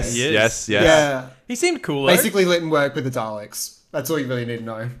 Okay. Yes, He is. yes. Yeah. He seemed cool, though. Basically, Lytton worked with the Daleks. That's all you really need to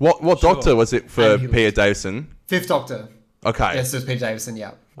know. What Sure. Doctor was it for And he Peter lived. Davison? Fifth Doctor. Okay. Yes, it was Peter Davison,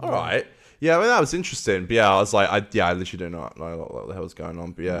 yeah. All right. Yeah, well, that was interesting. But yeah, I was like, I literally do not know what the hell was going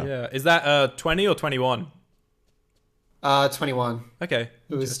on. But yeah. Yeah. Is that 20 or 21? 21. Okay.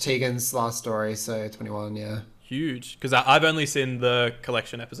 It was Tegan's last story, so 21, yeah. Huge. Because I've only seen the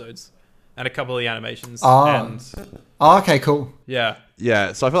collection episodes and a couple of the animations. Oh. And Oh, okay, cool. yeah.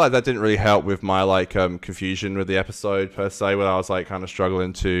 Yeah, so I feel like that didn't really help with my like confusion with the episode per se, where I was like kind of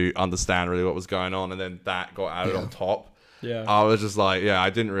struggling to understand really what was going on, and then that got added on top. Yeah. I was just like, yeah,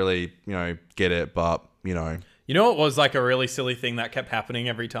 I didn't really, get it, but You know what was like a really silly thing that kept happening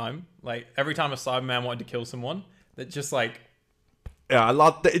every time? Like every time a Cyberman wanted to kill someone, that just like... yeah, I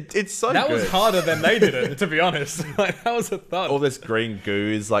loved it. It's so That good. was harder than they did it, to be honest. Like that was a thud. All this green goo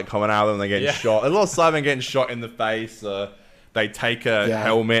is like coming out of them, they're getting Yeah. shot. A lot of Cybermen getting shot in the face. They take a Yeah.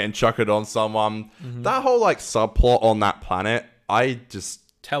 helmet and chuck it on someone. Mm-hmm. That whole like subplot on that planet, I just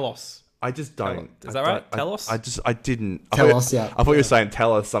Telos. don't. Is that right? Telos? I didn't. I Telos, thought, yeah. I thought you were saying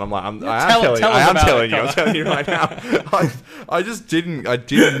tell us, and I'm like, I am tell telling us about it, you. I'm Connor. telling you right now. I just didn't. I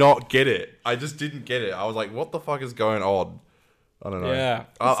did not get it. I just didn't get it. I was like, what the fuck is going on? I don't know. Yeah.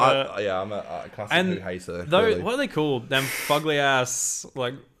 I'm a classic And Who hater. though, clearly. what are they called? Them fugly ass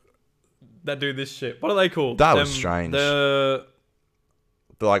like that do this shit. What are they called? That was Them- strange. The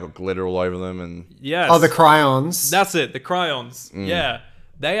They like got glitter all over them, and yes. Oh, the Cryons. That's it. The Cryons. Yeah,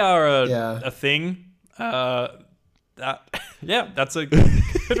 they are Yeah. a thing. That's a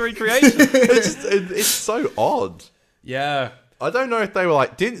good recreation. it's so odd. Yeah. I don't know if they were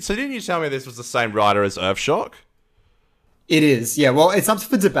like didn't you tell me this was the same writer as Earthshock? It is, yeah. Well, it's up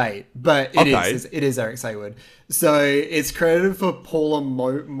for debate, but Okay. it is Eric Saywood. So it's credited for Paula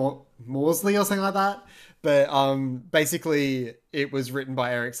Morsley or something like that. But basically, it was written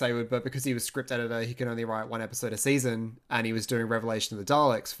by Eric Saywood, but because he was script editor, he could only write one episode a season, and he was doing Revelation of the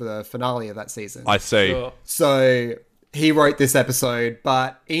Daleks for the finale of that season. I see. Sure. So he wrote this episode,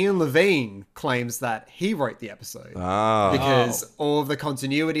 but Ian Levine claims that he wrote the episode. Ah. Because all of the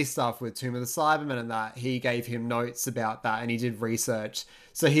continuity stuff with Tomb of the Cybermen and that, he gave him notes about that and he did research.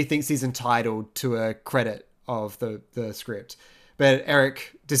 So he thinks he's entitled to a credit of the script. But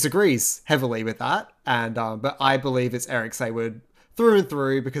Eric disagrees heavily with that. And but I believe it's Eric Saywood through and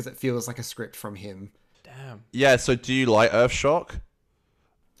through because it feels like a script from him. Damn. Yeah, so do you like Earthshock?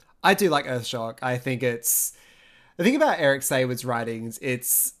 I do like Earthshock. I think it's... The thing about Eric Saywood's writings,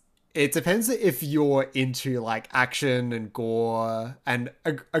 it depends if you're into like action and gore and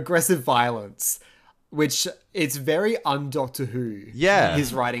aggressive violence, which it's very un-Doctor Who. Yeah.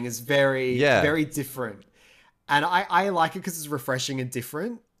 His writing is very, Yeah. very different. And I like it because it's refreshing and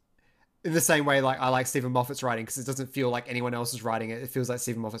different. In the same way, like I like Stephen Moffat's writing because it doesn't feel like anyone else is writing it. It feels like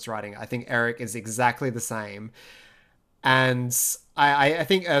Stephen Moffat's writing it. I think Eric is exactly the same. And I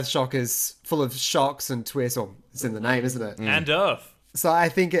think Earthshock is full of shocks and twists, or it's in the name, isn't it? And Earth. So I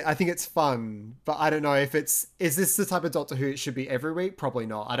think it's fun, but I don't know if is this the type of Doctor Who it should be every week? Probably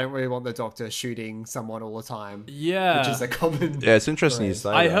not. I don't really want the Doctor shooting someone all the time, Yeah. which is a common. Yeah, it's interesting you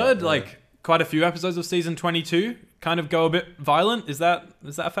thread. say I that. heard Yeah. like quite a few episodes of season 22 kind of go a bit violent. Is that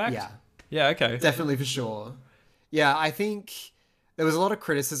a fact? Yeah. Yeah. Okay. Definitely for sure. Yeah, I think there was a lot of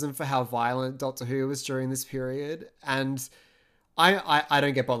criticism for how violent Doctor Who was during this period, and I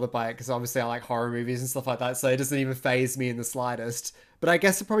don't get bothered by it because obviously I like horror movies and stuff like that, so it doesn't even faze me in the slightest. But I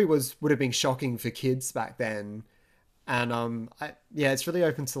guess it probably would have been shocking for kids back then, and it's really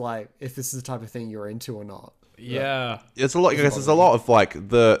open to like if this is the type of thing you're into or not. Yeah. It's a lot. I guess there's a lot of like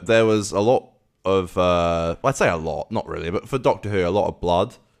there was a lot of I'd say a lot, not really, but for Doctor Who, a lot of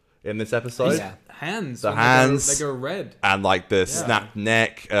blood in this episode. Yeah. Hands. The when hands. They go red. And like the snapped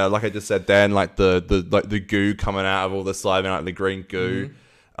neck, like I just said, then like the goo coming out of all the Cybermen, like the green goo,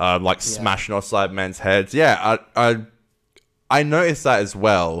 smashing off Cybermen's heads. Yeah, I noticed that as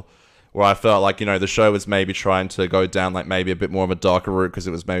well, where I felt like the show was maybe trying to go down like maybe a bit more of a darker route because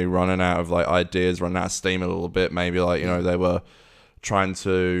it was maybe running out of like ideas, running out of steam a little bit. Maybe like they were trying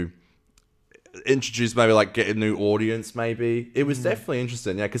to introduce maybe like get a new audience. Maybe it was definitely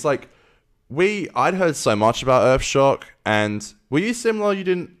interesting, yeah, because like. I'd heard so much about Earthshock, and were you similar? You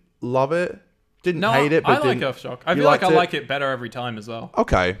didn't love it? Didn't hate it? But I like Earthshock. I feel like I like it better every time as well.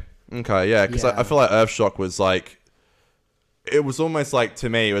 Okay, yeah, because I feel like Earthshock was like, it was almost like, to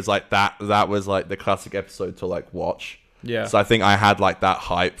me, it was like that was like the classic episode to like watch. Yeah. So I think I had like that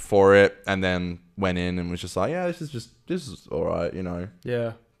hype for it, and then went in and was just like, yeah, this is all right,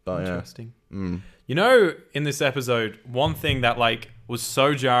 Yeah. But interesting. Yeah. In this episode, one thing that like was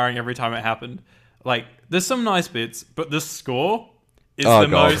so jarring every time it happened. Like, there's some nice bits, but the score is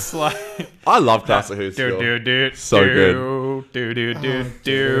most like. I love Classic Who score. So good.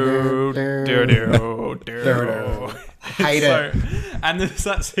 Hate it. And there's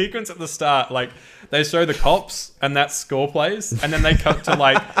that sequence at the start, like they show the cops and that score plays, and then they cut to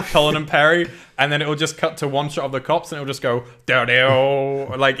like Colin and Perry, and then it will just cut to one shot of the cops, and it will just go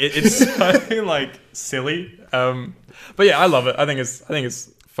dow. Like it's so like silly. But yeah, I love it. I think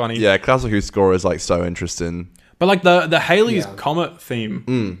it's funny. Yeah, Classic Who score is like so interesting. But like the Halley's Comet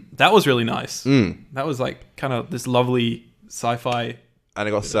theme, that was really nice. That was like kind of this lovely sci-fi. And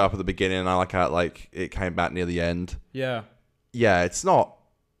it got set up at the beginning, and I like how it came back near the end. Yeah. Yeah, it's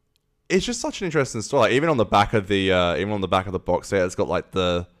just such an interesting story. Like, even on the back of the box set, it's got like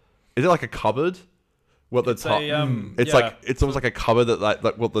is it like a cupboard? What the top? It's almost like a cupboard that like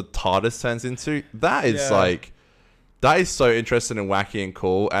what the TARDIS turns into. That is that is so interesting and wacky and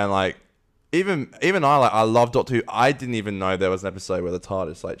cool. And like even I love Doctor Who. I didn't even know there was an episode where the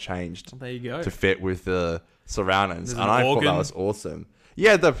TARDIS like changed There you go. to fit with the surroundings, There's and an I organ. thought that was awesome.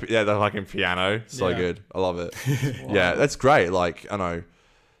 Yeah, the fucking piano, so good. I love it. Yeah, that's great. Like, I know.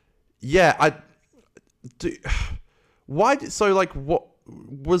 Yeah, I do. What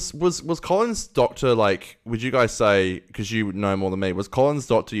was Colin's Doctor like? Would you guys say, because you know more than me, was Colin's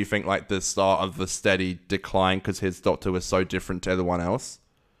Doctor, you think, like the start of the steady decline because his Doctor was so different to everyone else?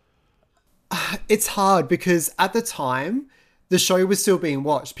 It's hard because at the time the show was still being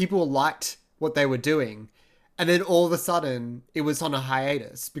watched. People liked what they were doing. And then all of a sudden, it was on a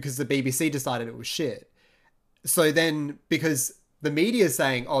hiatus because the BBC decided it was shit. So then, because the media is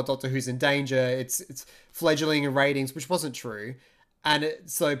saying, "Oh, Doctor Who's in danger," it's fledgling in ratings, which wasn't true, and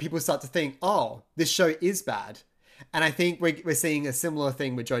so people start to think, "Oh, this show is bad." And I think we're seeing a similar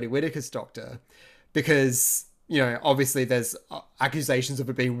thing with Jodie Whittaker's Doctor, because obviously there's accusations of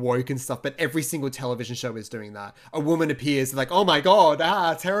it being woke and stuff, but every single television show is doing that. A woman appears like, "Oh my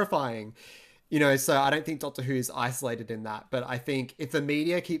god, terrifying." So I don't think Doctor Who is isolated in that. But I think if the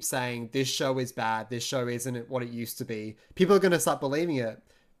media keeps saying this show is bad, this show isn't what it used to be, people are going to start believing it,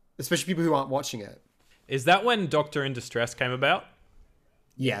 especially people who aren't watching it. Is that when Doctor in Distress came about?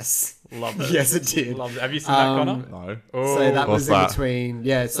 Yes. Love it. Yes, it did. Love it. Have you seen that, Connor? No. Oh, So that was in that? between.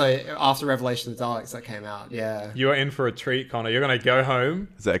 Yeah, so after Revelation of the Daleks that came out. Yeah. you are in for a treat, Connor. You're going to go home.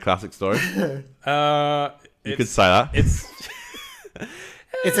 Is that a classic story? You could say that. It's...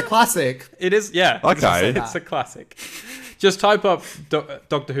 It's a classic. It is, yeah. Okay. It's a classic. Just type up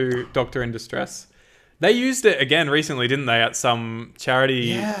Doctor Who, Doctor in Distress. They used it again recently, didn't they, at some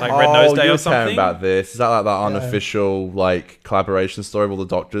charity, like Red Nose Day you or were something? telling about this. Is that like that unofficial like collaboration story with all the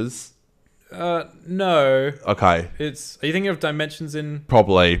doctors? No. Okay. Are you thinking of Dimensions in...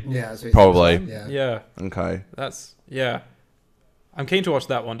 Probably. Yeah. that's what he Probably. said. Yeah. Yeah. Okay. Yeah. I'm keen to watch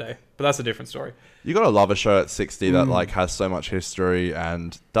that one day, but that's a different story. You gotta love a show at 60 that like has so much history,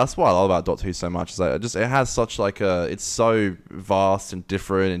 and that's what I love about Doctor Who so much. Is that it has such like it's so vast and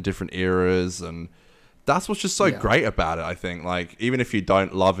different in different eras, and that's what's just so great about it. I think like even if you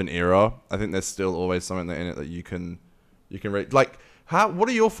don't love an era, I think there's still always something in it that you can read. Like what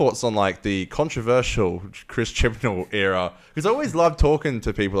are your thoughts on like the controversial Chris Chibnall era? Because I always love talking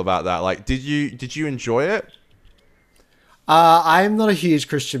to people about that. Like did you enjoy it? I'm not a huge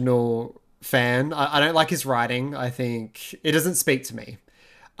Christian Chibnall fan. I don't like his writing. I think it doesn't speak to me.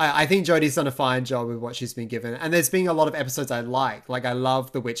 I think Jodie's done a fine job with what she's been given, and there's been a lot of episodes I like. Like I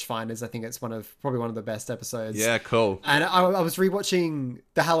love The Witchfinders. I think it's probably one of the best episodes. Yeah, cool. And I was rewatching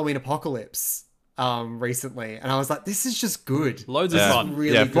the Halloween Apocalypse recently, and I was like, this is just good. Loads of Yeah, fun.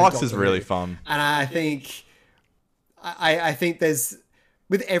 Really yeah, good Flux is Doctor really Who. fun. And I think I think there's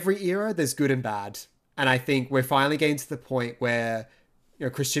with every era there's good and bad. And I think we're finally getting to the point where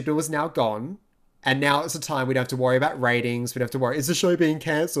Chris Chibnall is now gone. And now it's a time we don't have to worry about ratings. We don't have to worry, is the show being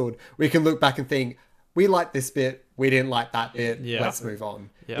cancelled? We can look back and think, we like this bit, we didn't like that bit, let's move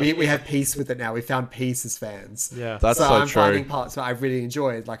on. Yeah. We have peace with it now. We found peace as fans. Yeah. That's so so I'm true. finding parts that I really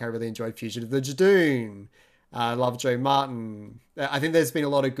enjoyed. Like I really enjoyed Fugitive of the Jadoon. I love Joe Martin. I think there's been a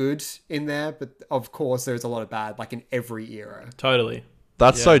lot of good in there, but of course there's a lot of bad, like in every era. Totally.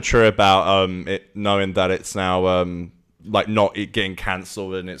 That's Yeah. so true about it knowing that it's now like not it getting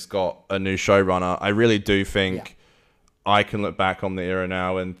cancelled and it's got a new showrunner. I really do think I can look back on the era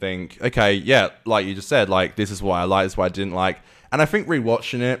now and think, okay, yeah, like you just said, like this is what I like, this is what I didn't like. And I think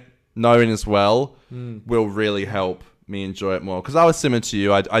rewatching it, knowing as well, will really help me enjoy it more. Because I was similar to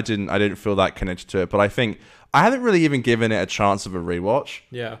you, I didn't feel that connected to it, but I think I haven't really even given it a chance of a rewatch.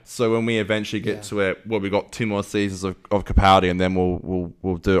 Yeah. So when we eventually get to it, well, we got 2 more seasons of Capaldi, and then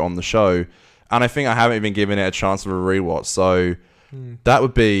we'll do it on the show. And I think I haven't even given it a chance of a rewatch. So that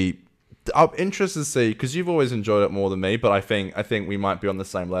would be. I'm interested to see, because you've always enjoyed it more than me, but I think we might be on the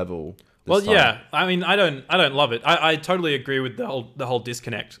same level. Well, yeah. I mean, I don't love it. I totally agree with the whole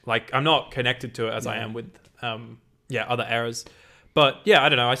disconnect. Like, I'm not connected to it as I am with other eras. But yeah, I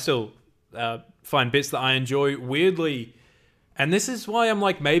don't know. I still find bits that I enjoy weirdly, and this is why I'm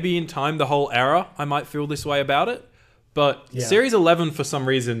like, maybe in time the whole era I might feel this way about it. But series 11, for some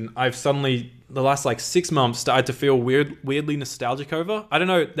reason, I've suddenly the last like 6 months started to feel weirdly nostalgic over. I don't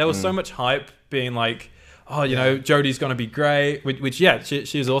know. There was so much hype being like, oh, you know, Jodie's gonna be great, which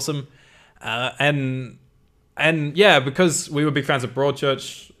she is awesome. And yeah, because we were big fans of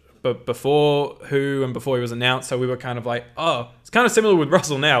Broadchurch, but before Who and before he was announced, so we were kind of like, oh, it's kind of similar with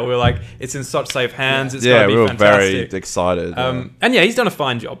Russell now. We're like, it's in such safe hands. It's gonna be we were fantastic. very excited. And yeah, he's done a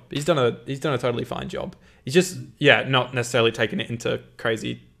fine job. He's done a totally fine job. He's just not necessarily taking it into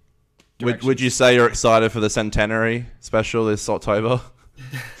crazy. Would you say you're excited for the centenary special this October?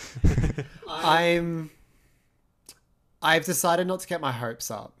 I've decided not to get my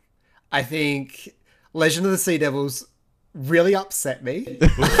hopes up. I think Legend of the Sea Devils really upset me.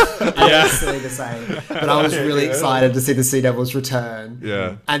 Yeah. Silly to say, but I was really excited to see the Sea Devils return.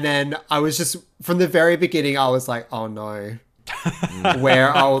 Yeah. And then I was just, from the very beginning, I was like, oh no, where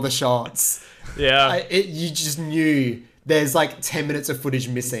are all the shots? Yeah. You just knew there's like 10 minutes of footage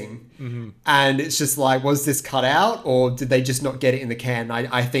missing. And it's just like, was this cut out, or did they just not get it in the can?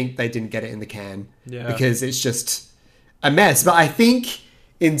 I think they didn't get it in the can. Yeah. Because it's just a mess. But I think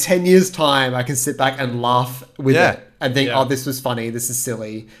in 10 years' time, I can sit back and laugh with it and think, oh, this was funny, this is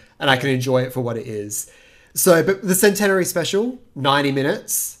silly, and I can enjoy it for what it is. So, but the Centenary special, 90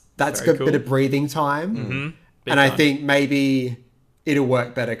 minutes, that's Very got a bit of cool. breathing time. Big And I time. think maybe it'll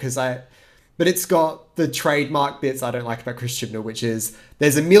work better but it's got the trademark bits I don't like about Chris Chibnall, which is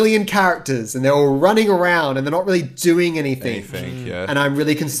there's a million characters and they're all running around and they're not really doing anything. Yeah. And I'm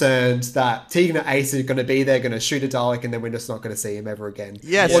really concerned that Tegan and Ace are going to be there, going to shoot a Dalek, and then we're just not going to see him ever again.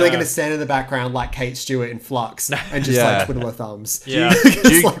 Yes. Or they're Yeah. going to stand in the background like Kate Stewart in Flux and just like twiddle her thumbs. Yeah.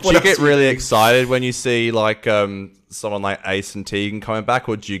 Do you, Like, do what you else get do you really do? excited when you see like someone like Ace and Tegan coming back,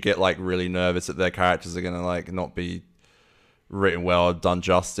 or do you get like really nervous that their characters are gonna like not be written well or done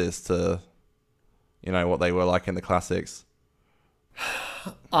justice to, you know, what they were like in the classics?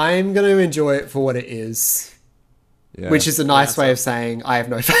 I'm going to enjoy it for what it is. Yeah. Which is a nice way of saying I have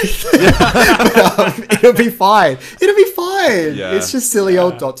no faith. But, it'll be fine. It'll be fine. Yeah. It's just silly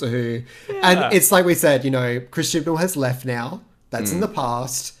old Doctor Who. And it's like we said, you know, Chris Chibnall has left now. That's in the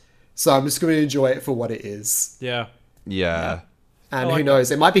past. So I'm just going to enjoy it for what it is. Yeah. Yeah. And like who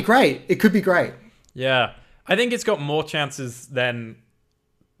knows? It might be great. It could be great. Yeah. I think it's got more chances than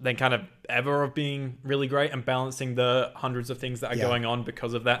kind of ever of being really great and balancing the hundreds of things that are going on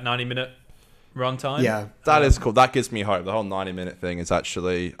because of that 90-minute runtime. Yeah. That is cool. That gives me hope. The whole 90-minute thing is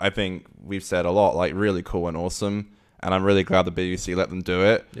actually, I think we've said a lot, like really cool and awesome. And I'm really glad the BBC let them do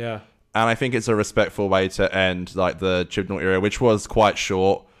it. Yeah. And I think it's a respectful way to end like the Chibnall era, which was quite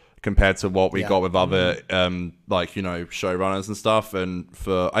short compared to what we got with other like, you know, showrunners and stuff. And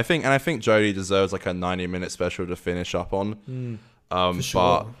I think Jodie deserves like a 90-minute special to finish up on.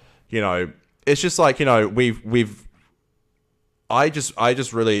 But you know, it's just like, you know, I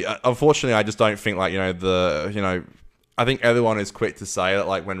just really, unfortunately, I just don't think like, you know, I think everyone is quick to say that,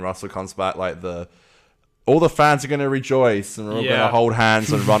 like, when Russell comes back, like, all the fans are going to rejoice and we're all going to hold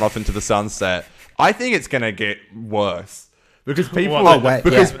hands and run off into the sunset. I think it's going to get worse because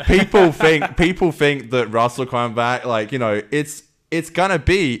people people think that Russell coming back, like, you know, it's going to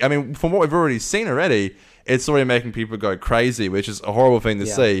be, I mean, from what we've already seen already, it's already making people go crazy, which is a horrible thing to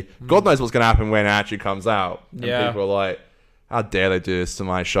see. God knows what's going to happen when it actually comes out. And people are like, how dare they do this to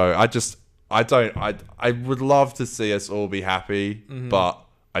my show? I would love to see us all be happy, but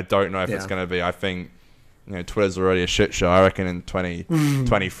I don't know if it's going to be. I think, you know, Twitter's already a shit show. I reckon in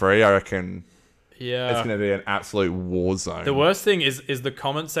 2023, I reckon it's going to be an absolute war zone. The worst thing is the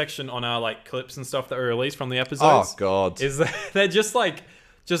comment section on our, like, clips and stuff that are released from the episodes. Oh, God. Is that they're just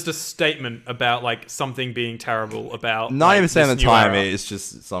a statement about, like, something being terrible about 90% of the time it's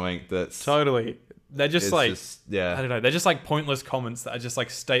just something that's... Totally. They're just like... yeah. I don't know. They're just, like, pointless comments that are just,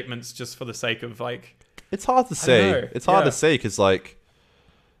 like, statements just for the sake of, like... It's hard to see. It's hard to see because, like,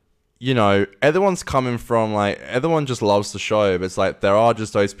 you know, everyone's coming from, like, everyone just loves the show, but it's like there are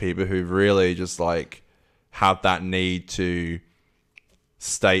just those people who really just, like, have that need to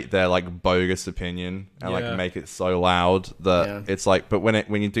state their, like, bogus opinion and like make it so loud that it's like, but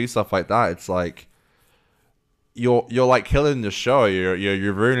when you do stuff like that, it's like you're like killing the show.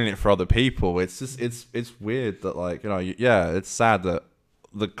 You're ruining it for other people. It's just it's weird that, like, you know, it's sad that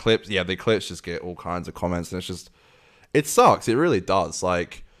the clips just get all kinds of comments, and it's just, it sucks. It really does.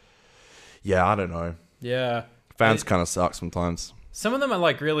 Like, I don't know. Yeah. Fans kind of suck sometimes. Some of them are,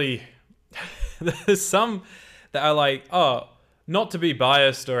 like, really... There's some that are like, oh, not to be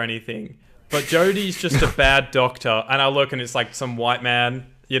biased or anything, but Jodie's just a bad doctor. And I look and it's, like, some white man,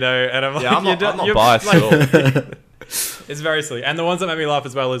 you know, and I'm like... I'm not biased at all. It's very silly. And the ones that made me laugh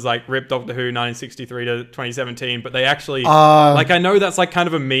as well is, like, Rip Doctor Who 1963 to 2017. But they actually... like, I know that's, like, kind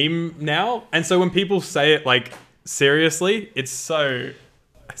of a meme now. And so when people say it, like, seriously, it's so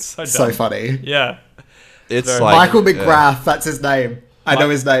dumb. So funny. Yeah. It's like Michael McGrath, that's his name. I know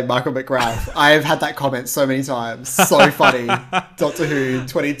his name, Michael McGrath. I have had that comment so many times. So funny. Doctor Who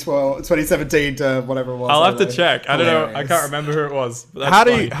 2012, 2017 to whatever it was. I'll have to check. I don't know. I can't remember who it was. But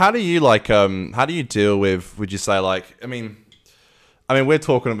how do you deal with, would you say, like, I mean we're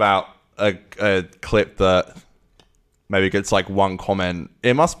talking about a clip that maybe gets, like, one comment.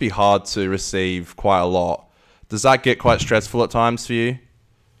 It must be hard to receive quite a lot. Does that get quite stressful at times for you?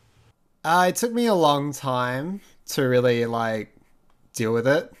 It took me a long time to really, like, deal with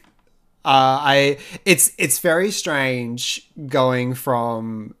it. It's very strange going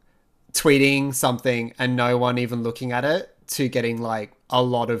from tweeting something and no one even looking at it to getting, like, a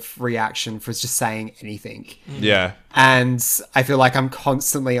lot of reaction for just saying anything. Yeah. And I feel like I'm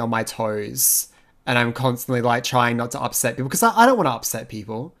constantly on my toes and I'm constantly, like, trying not to upset people because I don't want to upset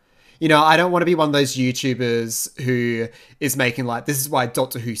people. You know, I don't want to be one of those YouTubers who is making, like, this is why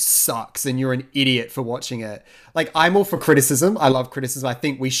Doctor Who sucks and you're an idiot for watching it. Like, I'm all for criticism. I love criticism. I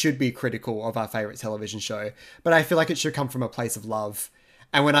think we should be critical of our favorite television show, but I feel like it should come from a place of love.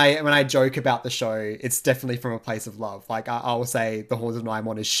 And when I joke about the show, it's definitely from a place of love. Like, I will say The Haunted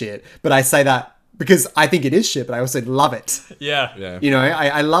Nine-One is shit, but I say that because I think it is shit, but I also love it. Yeah. You know,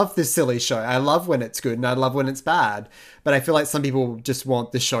 I love this silly show. I love when it's good and I love when it's bad. But I feel like some people just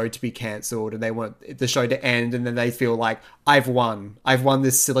want the show to be cancelled and they want the show to end and then they feel like, I've won. I've won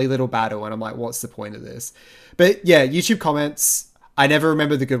this silly little battle. And I'm like, what's the point of this? But yeah, YouTube comments, I never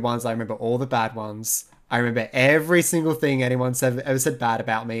remember the good ones. I remember all the bad ones. I remember every single thing anyone ever said bad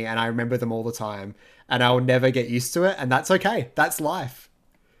about me. And I remember them all the time. And I will never get used to it. And that's okay. That's life.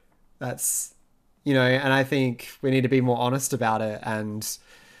 That's... You know, and I think we need to be more honest about it. And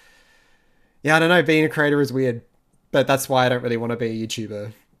yeah, I don't know, being a creator is weird, but that's why I don't really want to be a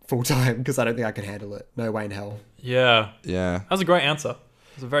YouTuber full time because I don't think I can handle it. No way in hell. Yeah. Yeah. That was a great answer.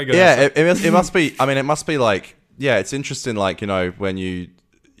 It was a very good answer. It must be, I mean, it must be like, yeah, it's interesting, like, you know, when you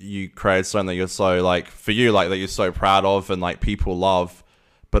create something that you're so, like, for you, like, that you're so proud of and, like, people love,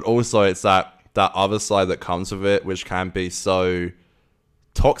 but also it's that other side that comes with it, which can be so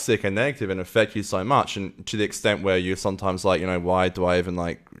toxic and negative and affect you so much, and to the extent where you're sometimes like, you know, why do I even,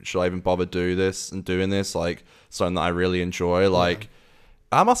 like, should I even bother doing this, like, something that I really enjoy, like,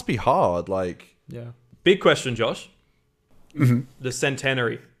 that must be hard, like. Yeah. Big question, Josh. The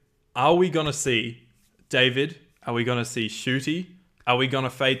centenary. Are we gonna see David? Are we gonna see Shooty? Are we gonna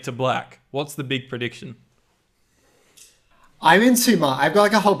fade to black? What's the big prediction? I'm in too much. I've got,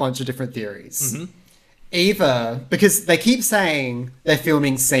 like, a whole bunch of different theories. Either because they keep saying they're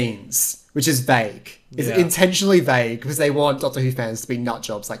filming scenes, which is vague. It's intentionally vague because they want Doctor Who fans to be nut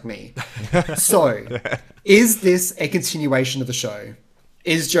jobs like me. So, is this a continuation of the show?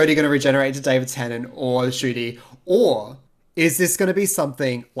 is Jodie going to regenerate to David Tennant or Shooty? Or is this going to be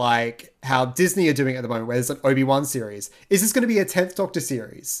something like how Disney are doing at the moment, where there's an Obi-Wan series? Is this going to be a 10th Doctor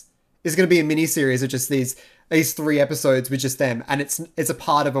series? Is it going to be a mini-series of just these 3 episodes with just them, and it's a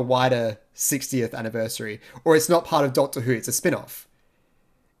part of a wider 60th anniversary? Or it's not part of Doctor Who, it's a spin-off.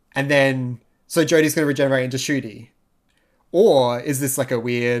 And then, so Jodie's going to regenerate into Shooty. Or is this like a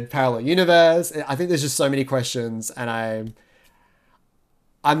weird parallel universe? I think there's just so many questions, and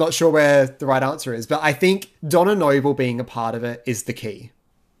I'm not sure where the right answer is, but I think Donna Noble being a part of it is the key.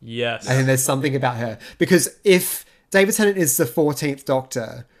 Yes. I think there's something about her. Because if David Tennant is the 14th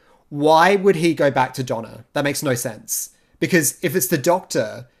Doctor, why would he go back to Donna? That makes no sense. Because if it's the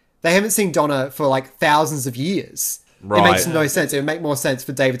Doctor, they haven't seen Donna for like thousands of years. Right. It makes no sense. It would make more sense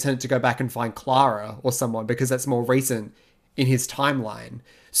for David Tennant to go back and find Clara or someone, because that's more recent in his timeline.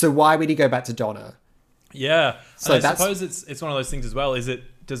 So why would he go back to Donna? Yeah. So and I suppose it's one of those things as well.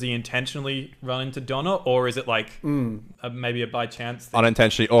 Does he intentionally run into Donna, or is it like maybe a by chance thing?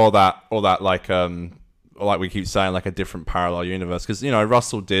 Unintentionally, or that like we keep saying, like a different parallel universe, because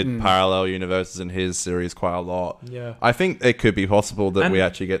Russell did parallel universes in his series quite a lot. Yeah, I think it could be possible that and we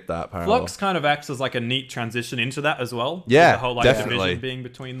actually get that parallel. Flux kind of acts as like a neat transition into that as well. Yeah, the whole like definitely. division being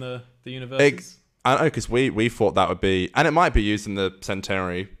between the universes. I don't know, because we thought that would be, and it might be used in the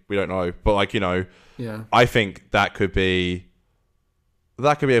Centenary. We don't know, but Yeah. I think that could be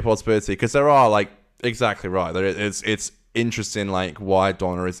a possibility, because there are, like, exactly right. It's interesting, like, why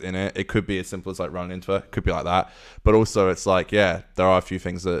Donna is in it. It could be as simple as like running into her. It could be like that, but also it's like, yeah, there are a few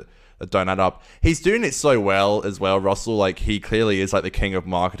things that don't add up. He's doing it so well as well, Russell. Like, he clearly is like the king of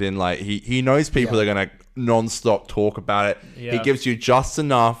marketing. Like, he knows people are gonna non-stop talk about it. Yeah. He gives you just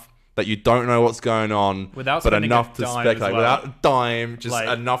enough that you don't know what's going on, Without but spending enough a to dime speculate. as well. Without a dime, just Like-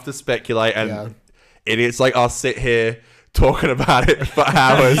 enough to speculate. And Yeah. idiots like us sit here talking about it for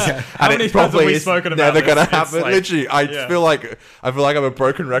hours, How and many it times have probably we is spoken about never this? gonna It's happen. like- Literally, I yeah. feel like I'm a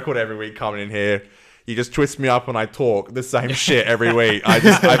broken record every week coming in here. You just twist me up when I talk the same shit every week. I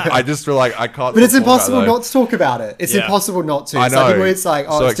just feel like I can't. But it's talk about impossible it, not to talk about it. It's Yeah. impossible not to. I It's like know. people, it's like,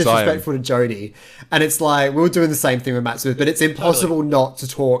 oh, So it's exciting. disrespectful to Jodie. And it's like, we were doing the same thing with Matt Smith, but it's impossible not to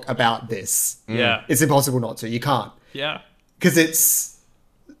talk about this. Yeah, It's impossible not to. You can't. yeah. Because it's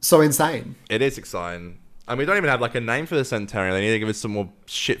so insane. It is exciting. And we don't even have like a name for the Centenary. They need to give us some more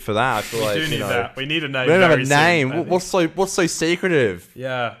shit for that. I feel We like, do need that. We need a name. We don't have very a soon, name. I think. What's so secretive?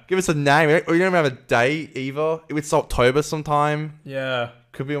 Yeah, Give us a name. We don't even have a date either. It's October sometime. yeah.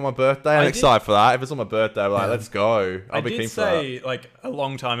 Could be on my birthday. I'm I excited for that. If it's on my birthday, I'm like, let's go. I'll I be keen did for that. say like a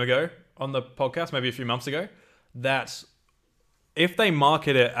long time ago on the podcast, maybe a few months ago, that if they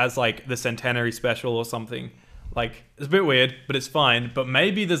market it as like the centenary special or something, like it's a bit weird, but it's fine. But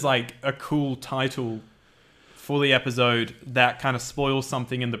maybe there's like a cool title for the episode that kind of spoils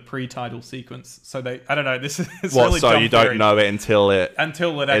something in the pre-title sequence. So I don't know. This is really So dumb you don't theory. know it until it.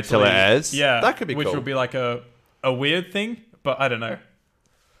 until it actually airs? Yeah, That could be which cool. would be like a weird thing, but I don't know.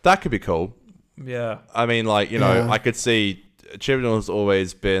 That could be cool. Yeah, I mean, like, Yeah. I could see Chibnall's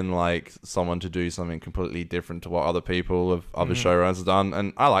always been like someone to do something completely different to what other people of other showrunners have done,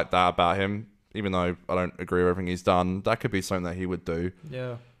 and I like that about him. Even though I don't agree with everything he's done, that could be something that he would do.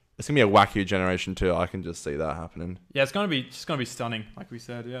 yeah. It's gonna be a wacky generation too. I can just see that happening. Yeah, it's gonna be stunning, like we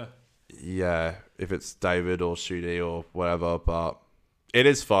said. Yeah. Yeah, if it's David or Shooty or whatever, but it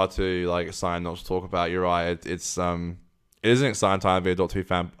is far too like exciting not to talk about. You're right. It is an exciting time to be a Doctor Who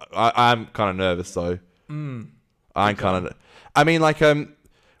fan. I'm kind of nervous though. I'm kind of. I mean, like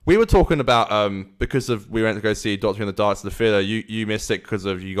we were talking about because we went to go see Doctor Who in the Dark to the theater. You missed it because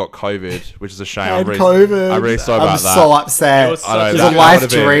of you got COVID, which is a shame. And COVID. I'm really sorry I'm about that. so upset. It was I know, It was that a life would've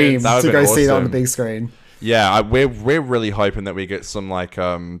been- dream that would've to been go see it on the awesome. big screen. Yeah, we're really hoping that we get some like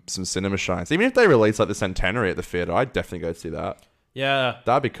some cinema shines. Even if they release like the Centenary at the theater, I'd definitely go see that. Yeah.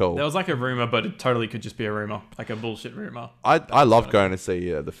 That'd be cool. There was like a rumor, but it totally could just be a rumor, like a bullshit rumor. I love going to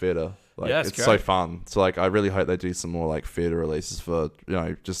see the theater. Like, Yeah, it's it's so great. fun. So like, I really hope they do some more like theater releases for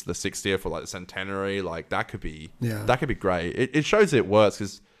just the 60th or like the Centenary. Like that could be great. It shows it works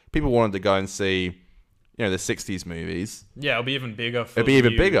because people wanted to go and see the 60s movies. Yeah, it'll be even bigger. It'd be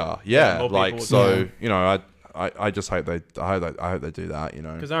even bigger. Yeah, more like people so. would- I just hope I hope they do that.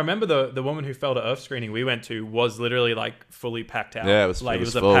 Because I remember the Woman Who Fell to Earth screening we went to was literally like fully packed out. Yeah, it like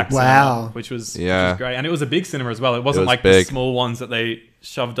was a full. packed Wow. cinema, which was Yeah. great, and it was a big cinema as well. It wasn't was like big. the small ones that they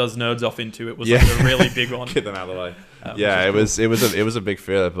shoved us nerds off into. It was Yeah. like a really big one. Get them out of the way. which is it was a big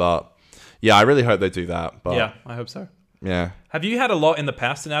theater, but yeah, I really hope they do that. But Yeah, I hope so. yeah. Have you had a lot in the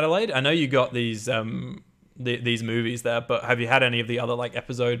past in Adelaide? I know you got these these movies there, but have you had any of the other like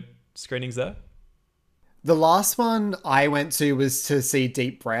episode screenings there? The last one I went to was to see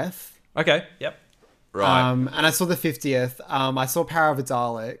Deep Breath. Okay. Yep. Right. And I saw the 50th. I saw Power of the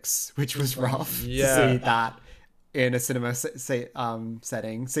Daleks, which was rough Yeah. to see that in a cinema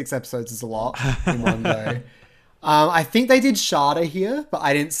setting. 6 episodes is a lot in one go. I think they did Sharda here, but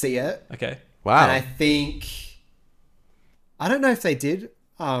I didn't see it. Okay. Wow. And I don't know if they did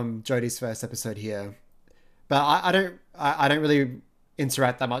Jodie's first episode here, but I don't really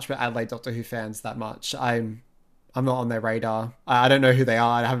interact that much with Adelaide Doctor Who fans that much. I'm not on their radar. I don't know who they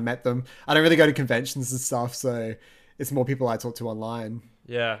are. I haven't met them. I don't really go to conventions and stuff, so it's more people I talk to online.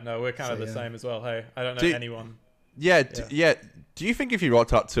 Yeah. No, we're kind of the yeah. same as well. Hey, I don't know anyone. Yeah. Do you think if you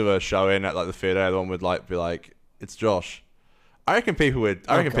rocked up to a show in at like the theater, everyone would like be like, "It's Josh"? I reckon people would.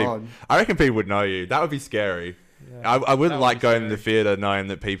 I reckon people would know you. That would be scary. Yeah. I wouldn't That would like be going to the scary. theater knowing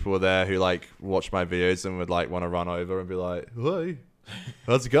that people were there who like watch my videos and would like want to run over and be like, "Hey,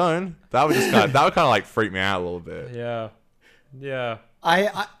 how's it going?" That would kind of like freak me out a little bit. Yeah. Yeah.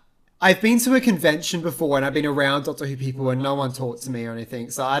 I've been to a convention before and I've been around Doctor Who people and no one talked to me or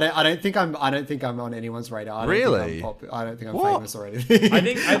anything. So I don't think I'm on anyone's radar. Really? I don't think I'm What? famous or anything. I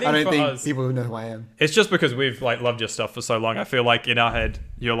think I don't for think us, people know who I am. it's just because we've like loved your stuff for so long. I feel like in our head,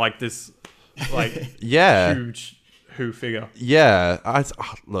 you're like this, like Yeah. huge Who figure. Yeah.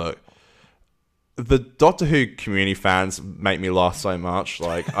 Look. The Doctor Who community fans make me laugh so much.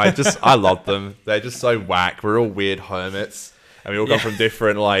 Like, I love them. They're just so whack. We're all weird hermits, and we all come from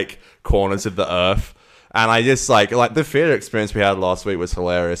different like corners of the earth. And I just like the theater experience we had last week was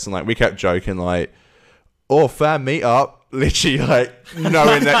hilarious. And like we kept joking like, "Oh, fan meet up." Literally, like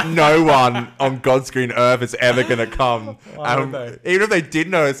knowing that no one on God's green earth is ever gonna come. would they? Even if they did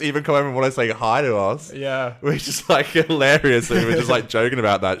know us, even come over and want to say hi to us. Yeah. We're just like hilarious. We were just like joking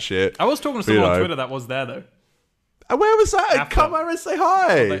about that shit. I was talking to someone on Twitter that was there though. And where was that? After. Come over and say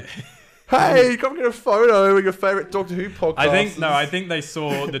hi. Hey, come get a photo with your favorite Doctor Who podcast. I think they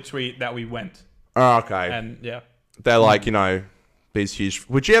saw the tweet that we went, Oh, okay. and yeah. They're like, these huge.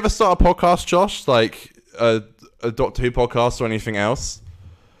 Would you ever start a podcast, Josh? Like a Doctor Who podcast or anything else?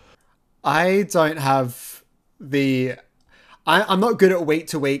 I don't have the... I'm not good at week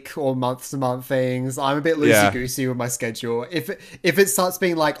to week or month to month things. I'm a bit loosey goosey with my schedule. If it starts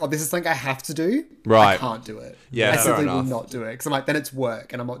being like, oh, this is something I have to do, I can't do it. Yeah, I fair simply will enough. not do it because I'm like, then it's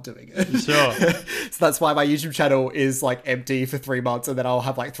work and I'm not doing it. Sure. So that's why my YouTube channel is like empty for 3 months, and then I'll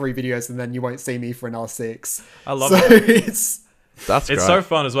have like 3 videos, and then you won't see me for another 6. I love so it. That's great. It's so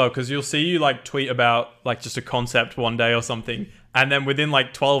fun as well because you'll see you like tweet about like just a concept one day or something, and then within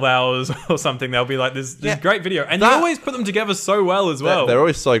like 12 hours or something, they'll be like this great video, and you always put them together so well as well. They're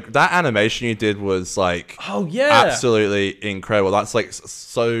always so. That animation you did was like, oh yeah, absolutely incredible. That's like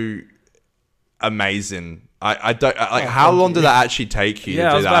so amazing. I don't like. How long did that actually take you Yeah,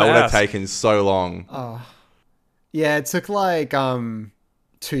 I to was do about that? It to would have ask. taken so long. Yeah, it took like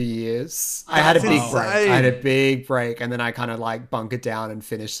 2 years. I had a big break. I had a big break, and then I kind of like bunkered down and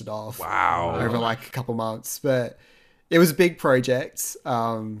finished it off. Wow. Over like a couple months, but it was a big project.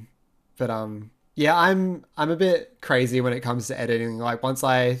 Yeah, I'm a bit crazy when it comes to editing. Like once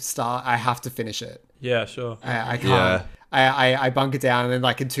I start, I have to finish it. yeah, sure. I can't. I bunker down, and then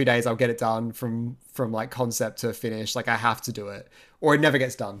like in 2 days I'll get it done from like concept to finish. Like I have to do it, or it never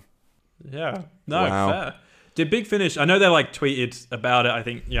gets done. Yeah, no, Wow. fair. Did Big Finish? I know they like tweeted about it. I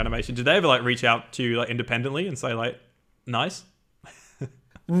think the animation. Did they ever like reach out to you like independently and say like, nice?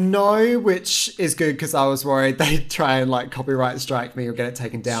 No, which is good because I was worried they'd try and like copyright strike me or get it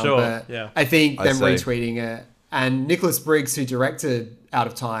taken down. Sure, But yeah. I think I them see. retweeting it, and Nicholas Briggs, who directed Out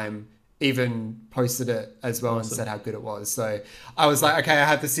of Time, even posted it as well and said how good it was. So I was like, okay, I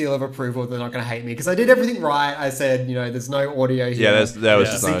have the seal of approval. They're not going to hate me because I did everything right. I said, there's no audio here. Yeah, there was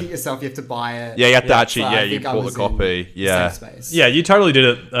Just just sync no. it yourself. You have to buy it. Yeah, you have to actually. So I Yeah, you think I bought the was copy. in Yeah. safe space. Yeah, you totally did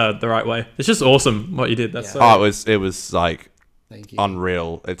it the right way. It's just awesome what you did. That's Yeah. so. Oh, it was like Thank you.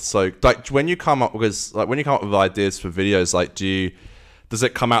 unreal. It's so like when you come up with ideas for videos, like does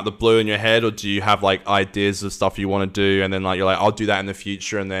it come out the blue in your head, or do you have like ideas of stuff you want to do, and then like you're like, I'll do that in the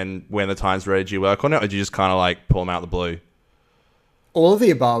future, and then when the time's ready, do you work on it, or do you just kind of like pull them out the blue? All of the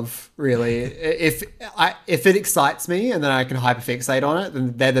above, really. If it excites me and then I can hyperfixate on it,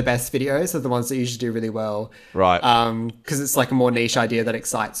 then they're the best videos. They're the ones that usually do really well. Right. Because it's like a more niche idea that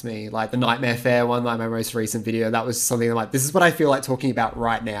excites me. Like the Nightmare Fair one, like my most recent video, that was something I'm like, this is what I feel like talking about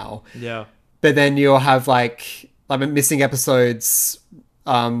right now. Yeah. But then you'll have like missing episodes.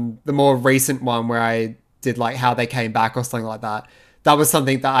 The more recent one where I did like how they came back or something like that. That was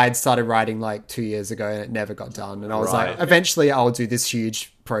something that I'd started writing like 2 years ago and it never got done. And I was like, eventually I'll do this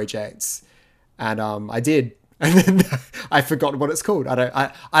huge project. And I did. And then I forgot what it's called. I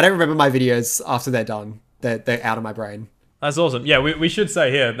don't remember my videos after they're done. they're out of my brain. That's awesome. Yeah, we should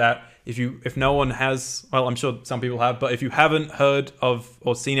say here that if no one has, well, I'm sure some people have, but if you haven't heard of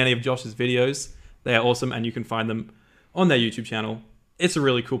or seen any of Josh's videos, they are awesome, and you can find them on their YouTube channel. It's a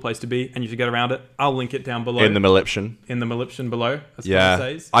really cool place to be, and you should get around it. I'll link it down below. In the Maliption. In the Maliption below, as Yeah.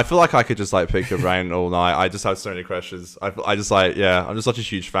 Fran says. I feel like I could just like pick your brain all night. I just have so many questions. I just like, yeah, I'm just such a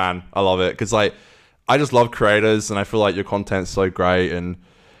huge fan. I love it. Because like, I just love creators, and I feel like your content's so great. And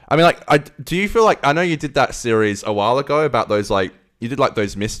I mean, like, do you feel like, I know you did that series a while ago about those like, you did like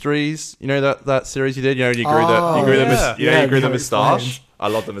those mysteries, you know, that series you did, you know, you grew the moustache. I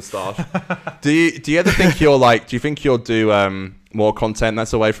love the moustache. do you ever think do you think you'll do more content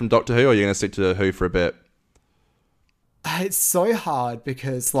that's away from Doctor Who, or are you going to stick to Who for a bit? It's so hard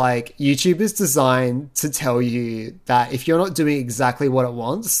because like YouTube is designed to tell you that if you're not doing exactly what it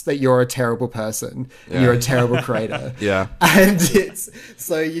wants, that you're a terrible person. Yeah. You're a terrible creator. Yeah. And it's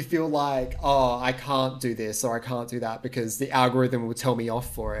so you feel like, oh, I can't do this or I can't do that because the algorithm will tell me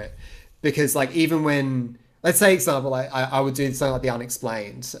off for it. Because like even when, let's say example, I would do something like the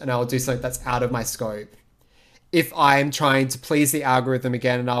unexplained and I would do something that's out of my scope. If I'm trying to please the algorithm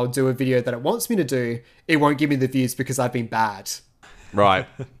again and I'll do a video that it wants me to do, it won't give me the views because I've been bad. Right.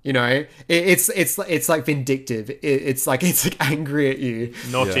 You know, it's like vindictive. It's like angry at you.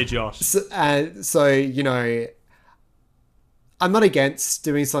 Naughty Josh. So you know, I'm not against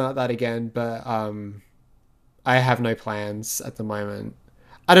doing something like that again, but I have no plans at the moment.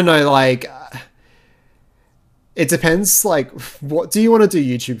 I don't know, like. It depends, like, what do you want to do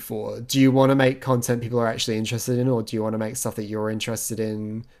YouTube for? Do you want to make content people are actually interested in, or do you want to make stuff that you're interested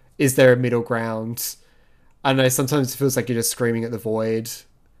in? Is there a middle ground? I don't know, sometimes it feels like you're just screaming at the void.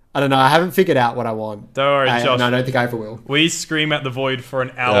 I don't know, I haven't figured out what I want. Don't worry, Josh. And I don't think I ever will. We scream at the void for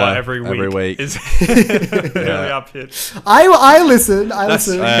an hour every week. Is really up here. I listen.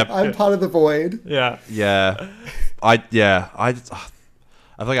 I'm part of the void. Yeah. Yeah. I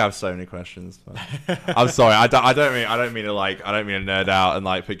feel like I have so many questions. But I'm sorry. I don't mean to nerd out and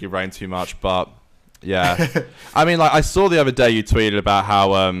like pick your brain too much. But yeah, I mean, like I saw the other day you tweeted about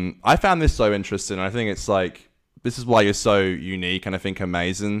how I found this so interesting. I think it's like this is why you're so unique and I think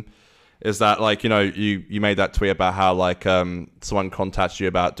amazing. Is that like, you know, you made that tweet about how like someone contacts you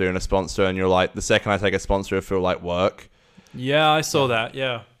about doing a sponsor and you're like, the second I take a sponsor, it feel like work. Yeah, I saw that.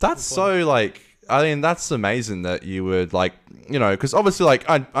 Yeah, that's so like. I mean, that's amazing that you would like, you know, because obviously, like,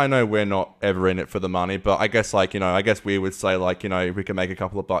 I know we're not ever in it for the money, but I guess, like, you know, I guess we would say, like, you know, if we can make a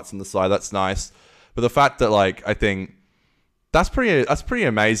couple of bucks on the side, that's nice. But the fact that, like, I think that's pretty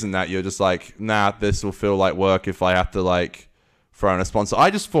amazing that you're just like, nah, this will feel like work if I have to, like, throw in a sponsor. I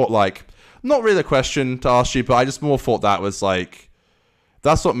just thought, like, not really a question to ask you, but I just more thought that was, like,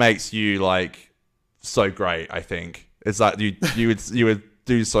 that's what makes you, like, so great, I think. It's like you would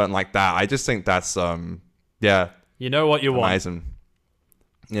do something like that. I just think that's yeah. You know what you want. Amazing.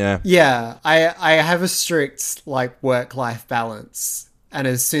 Yeah. Yeah, I have a strict like work-life balance, and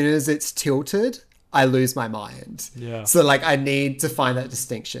as soon as it's tilted, I lose my mind. Yeah. So like I need to find that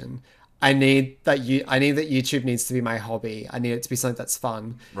distinction. I need that YouTube needs to be my hobby. I need it to be something that's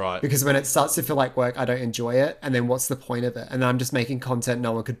fun. Right. Because when it starts to feel like work, I don't enjoy it, and then what's the point of it? And then I'm just making content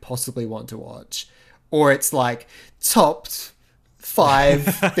no one could possibly want to watch. Or it's like topped 5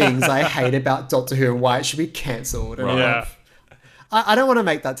 things I hate about Doctor Who and why it should be cancelled. And Yeah. I don't want to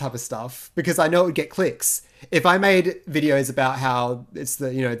make that type of stuff because I know it would get clicks. If I made videos about how it's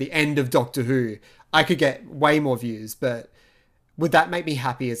the end of Doctor Who, I could get way more views, but would that make me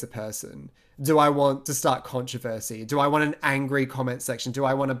happy as a person? Do I want to start controversy? Do I want an angry comment section? Do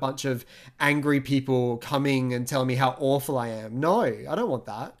I want a bunch of angry people coming and telling me how awful I am? No, I don't want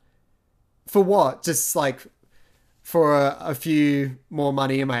that. For what? Just like for a few more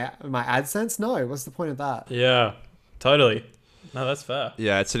money in my AdSense? No, what's the point of that? Yeah, totally. No, that's fair.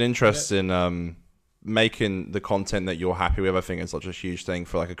 Yeah, it's an interest in making the content that you're happy with. I think it's such a huge thing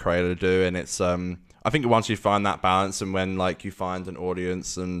for like a creator to do, and it's I think once you find that balance and when like you find an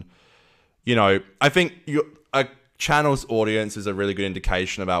audience, and you know, I think a channel's audience is a really good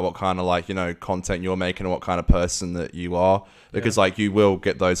indication about what kind of like, you know, content you're making and what kind of person that you are, because like you will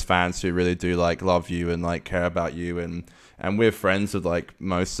get those fans who really do like love you and like care about you, and we're friends with like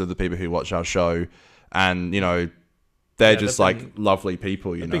most of the people who watch our show, and you know, they're just like lovely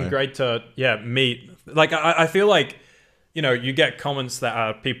people, you know. It's been great to meet. Like I feel like, you know, you get comments that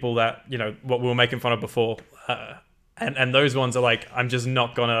are people that, you know, what we were making fun of before, and those ones are like, I'm just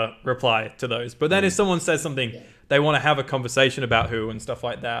not gonna reply to those. But then if someone says something, they want to have a conversation about Who and stuff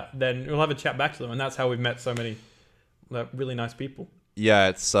like that, then we'll have a chat back to them, and that's how we've met so many really nice people. Yeah,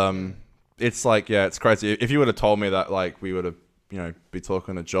 it's like, yeah, it's crazy. If you would have told me that like we would have, you know, be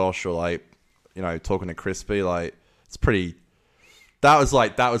talking to Josh or like talking to Crispy, like it's pretty. That was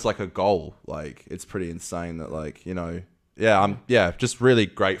like a goal. Like it's pretty insane that I'm just really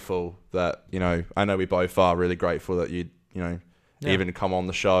grateful that I know we both are really grateful that you even come on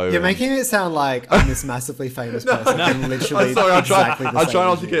the show. You're making it sound like I'm this massively famous person. I'm literally I'm sorry, exactly the same. I'm trying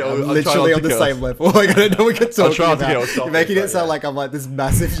not to get. I'm literally on the same level. Like, I don't know what you're talking trying to about. get off topic, You're making it sound yeah. like I'm like this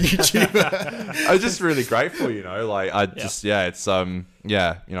massive YouTuber. I'm just really grateful, it's it's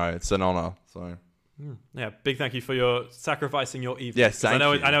an honor. So Yeah, big thank you for your sacrificing your evening. Yes, thank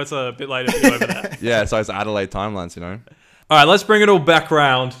you. I know it's a bit later for you over there. yeah, so it's Adelaide timelines, All right, let's bring it all back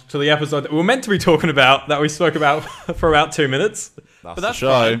round to the episode that we were meant to be talking about, that we spoke about for about 2 minutes. That's But that's the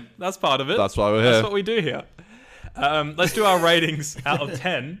show. fine. That's part of it. That's why we're here. That's what we do here. Let's do our ratings out of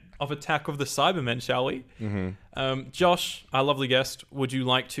 10 of Attack of the Cybermen, shall we? Mm-hmm. Josh, our lovely guest, would you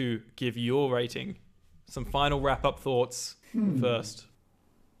like to give your rating? Some final wrap-up thoughts first.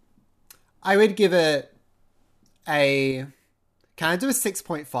 I would give it a... Can I do a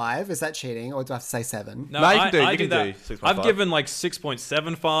 6.5? Is that cheating? Or do I have to say 7? No, you can do that. 6.5. I've given like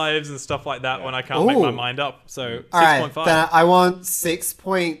 6.75s and stuff like that when I can't make my mind up. So 6.5. All right, then I want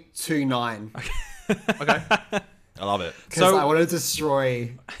 6.29. Okay. I love it. Because I want to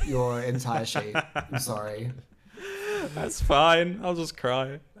destroy your entire sheet. I'm sorry. That's fine. I'll just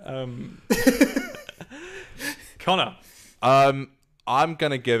cry. Connor. I'm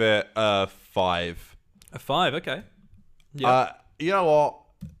going to give it a 5. A 5, okay. Yeah. You know what?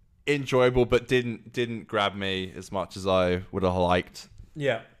 Enjoyable, but didn't grab me as much as I would have liked.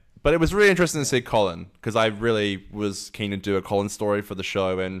 Yeah. But it was really interesting to see Colin, because I really was keen to do a Colin story for the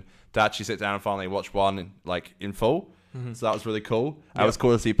show and to actually sit down and finally watch one in full. Mm-hmm. So that was really cool. Yep. It was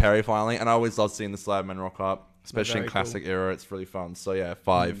cool to see Perry finally, and I always love seeing the Cybermen rock up, especially in classic era. It's really fun. So yeah,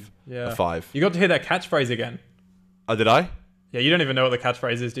 5. Yeah. A 5. You got to hear that catchphrase again. Oh, did I? Yeah, you don't even know what the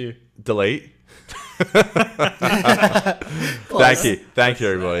catchphrase is, do you? Delete. Thank you,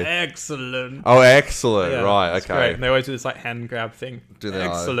 everybody. Excellent. Oh, excellent. Yeah, right, that's okay. great. And they always do this like hand grab thing. Do they?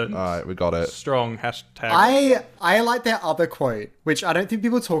 Excellent. All right, we got it. Strong hashtag. I like their other quote, which I don't think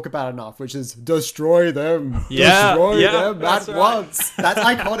people talk about enough, which is destroy them. Yeah, destroy yeah, them that's at right. once. That's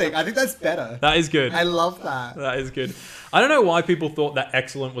iconic. I think that's better. That is good. I love that. That is good. I don't know why people thought that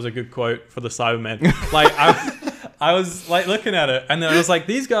excellent was a good quote for the Cybermen. Like I was like looking at it, and then I was like,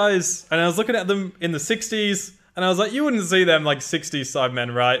 these guys, and I was looking at them in the 60s, and I was like, you wouldn't see them like 60s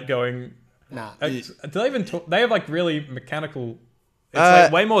Cybermen, right? Going, Nah. do they even talk? They have like really mechanical. It's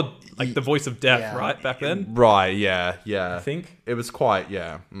like way more like the voice of death, yeah. right? Back then, Right, yeah. I think. It was quite,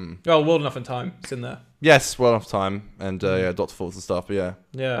 yeah. Mm. Oh, World Enough in Time. It's in there. Yes, well enough time, and Dr. Falls and stuff, but yeah.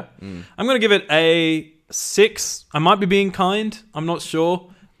 Yeah. I'm going to give it a 6. I might be being kind. I'm not sure.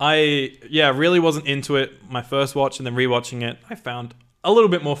 I really wasn't into it my first watch, and then rewatching it, I found a little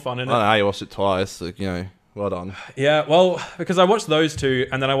bit more fun in I don't it. know how you watched it twice, so, well done. Yeah, well, because I watched those two,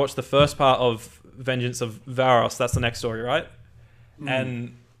 and then I watched the first part of Vengeance of Varos. That's the next story, right?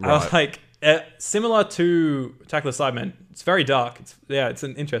 And I was like, similar to Attack of the Cybermen. It's very dark. It's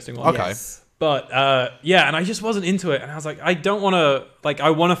an interesting one. Okay. Yes. But and I just wasn't into it, and I was like, I don't want to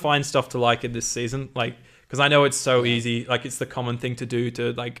I want to find stuff to like in this season, because I know it's so easy, it's the common thing to do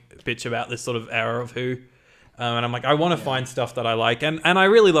to bitch about this sort of era of Who, and I'm like, I want to find stuff that I like, and I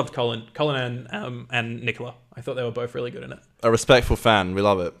really loved Colin and Nicola. I thought they were both really good in it. A respectful fan, we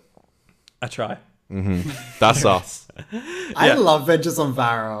love it. I try. That's us. I love Vengeance on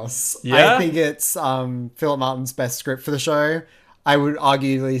Varos. Yeah? I think it's Philip Martin's best script for the show. I would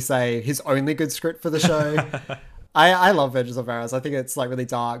arguably say his only good script for the show. I love Vengeance on Varos. I think it's really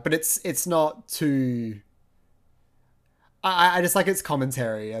dark, but it's not too... I just like its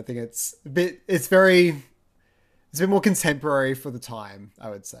commentary. I think it's a bit more contemporary for the time, I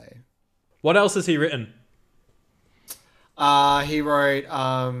would say. What else has he written? He wrote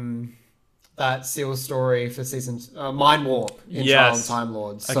that Seal story for season Mind Warp in Trial and Time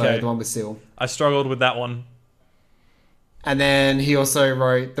Lords. So Okay. the one with Seal. I struggled with that one. And then he also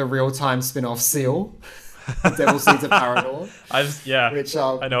wrote the real-time spin-off Seal, Devil Seeds of Parador, Which which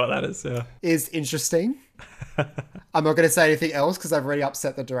I know what that is. Yeah. is interesting. I'm not going to say anything else because I've already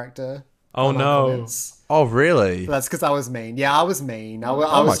upset the director. Oh on my no. comments. Oh, really? But that's because I was mean. Yeah, I was mean. I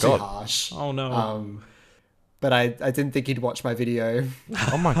was too God. harsh. Oh no. But I didn't think he'd watch my video.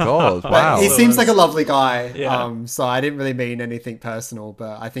 Oh my God, But wow. he seems like a lovely guy. Yeah. So I didn't really mean anything personal,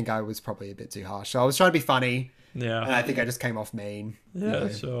 but I think I was probably a bit too harsh. So I was trying to be funny, and Yeah. I think I just came off mean. Yeah.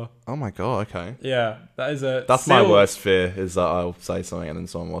 Sure. Oh my God, okay. Yeah. That is a. That's my Seal- worst fear, is that I'll say something and then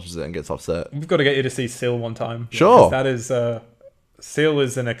someone watches it and gets upset. We've got to get you to see Seal one time. Sure. That is Seal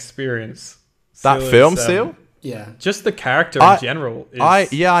is an experience. That Seal film, is, Seal? Yeah. Just the character in general. Is,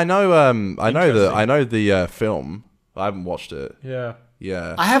 I know Interesting. the film. I haven't watched it. Yeah.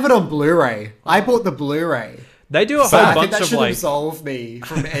 Yeah. I have it on Blu-ray. I bought the Blu-ray. They do a So whole I think bunch that of should like. absolve me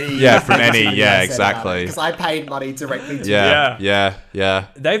from any. Yeah, from any- yeah, exactly. Because I paid money directly to Yeah.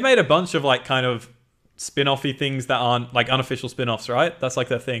 They've made a bunch of like kind of spin-offy things that aren't like unofficial spin-offs, right? That's like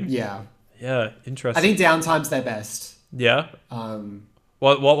their thing. Yeah. Yeah, I interesting. think Downtime's their best. Yeah. Um,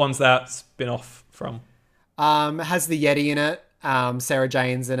 What one's that spin-off from? has the Yeti in it. Sarah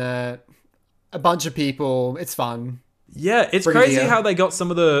Jane's in it. A bunch of people. It's fun. Yeah, it's Bring crazy Dia. how they got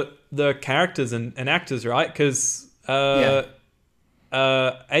some of the characters and actors, right? Because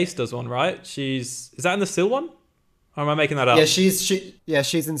Ace does one, right? Is that in the Seal one? Or am I making that up? Yeah,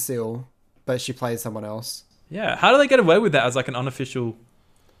 she's in Seal, but she plays someone else. Yeah. How do they get away with that as like an unofficial?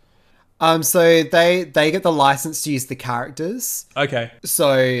 So they get the license to use the characters. Okay.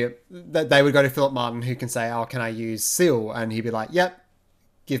 So they would go to Philip Martin, who can say, "Oh, can I use Seal?" And he'd be like, "Yep,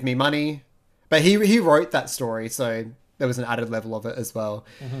 give me money." But he wrote that story, so there was an added level of it as well.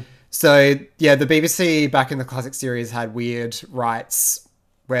 So yeah, the BBC back in the classic series had weird rights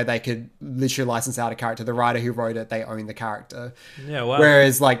where they could literally license out a character. The writer who wrote it, they own the character. Yeah. Wow.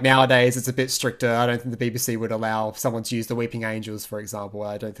 Whereas like nowadays, it's a bit stricter. I don't think the BBC would allow someone to use the Weeping Angels, for example.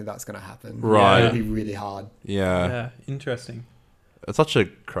 I don't think that's going to happen. Right. It'd be really hard. Yeah. Yeah. Interesting. It's such a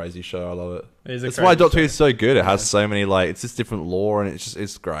crazy show. I love it. It is a That's crazy why Doctor show. Who's so good. It has so many like it's just different lore and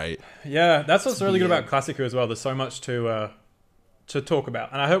it's great. Yeah, that's what's really good Yeah. about Classic Who as well. There's so much to talk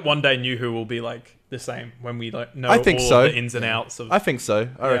about, and I hope one day New Who will be like the same when we like know I think all so. the ins and outs of I think so.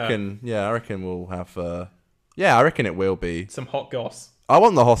 I Yeah. reckon. Yeah, I reckon we'll have. I reckon it will be. some hot goss. I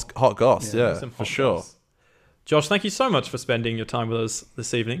want the hot goss. Yeah, Some for hot sure. goss. Josh, thank you so much for spending your time with us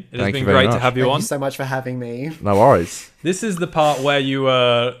this evening. It has Thank been you very great to much. have you Thank on. you so much for having me. No worries. This is the part where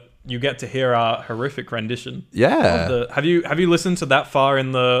you get to hear our horrific rendition. Yeah. Have you listened to that far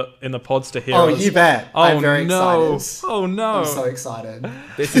in the pods to hear? Oh, us? you bet. Oh I'm very no! excited. Oh no! I'm so excited.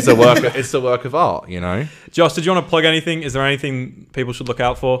 This is a work. It's a work of art. You know. Josh, did you want to plug anything? Is there anything people should look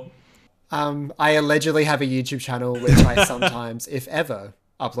out for? I allegedly have a YouTube channel which I sometimes, if ever,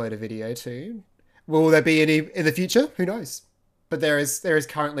 upload a video to. Will there be any in the future? Who knows? But there is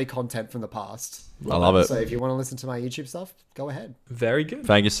currently content from the past. I love it. So if you want to listen to my YouTube stuff, go ahead. Very good.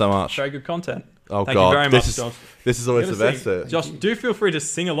 Thank you so much. Very good content. Oh Thank God, you very much, Josh. this is always the Gonna best. sing. Bit. Josh, do feel free to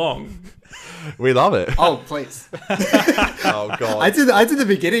sing along. We love it. Oh, please. Oh God. I did the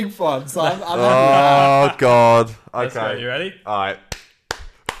beginning one, so I'm happy with that. Oh God. Let's go. Okay. You ready? All right.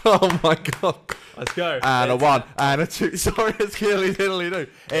 Oh my God. Let's go. And a one and a two. Sorry, it's Killy Diddly Do.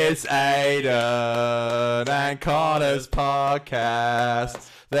 It's Aiden and Connor's podcast.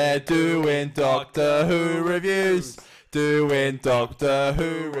 They're doing Doctor Who reviews. Doing Doctor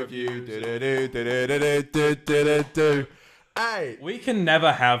Who review. Do. Hey. We can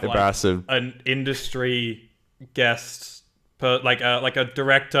never have like Embarrassing. an industry guest, like a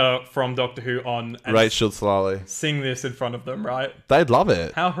director from Doctor Who on and Rachel Slowly. sing this in front of them, right? They'd love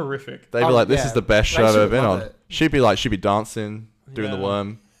it. How horrific. They'd be Oh, like, "This yeah. is the best show I've Rachel ever been would on." love it. She'd be dancing, doing the Yeah.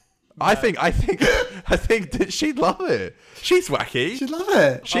 worm. I think that she'd love it. She's wacky. She'd love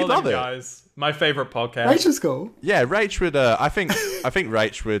it. She'd Hold love on, it. guys. My favorite podcast. Rachel's cool. Yeah, Rach would. I think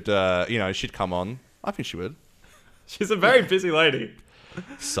Rach would. She'd come on. I think she would. She's a very busy lady.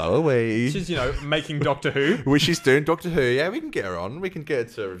 So are we. She's making Doctor Who. She's doing Doctor Who. Yeah, we can get her on. We can get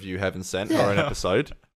her to review Heaven Sent or an episode.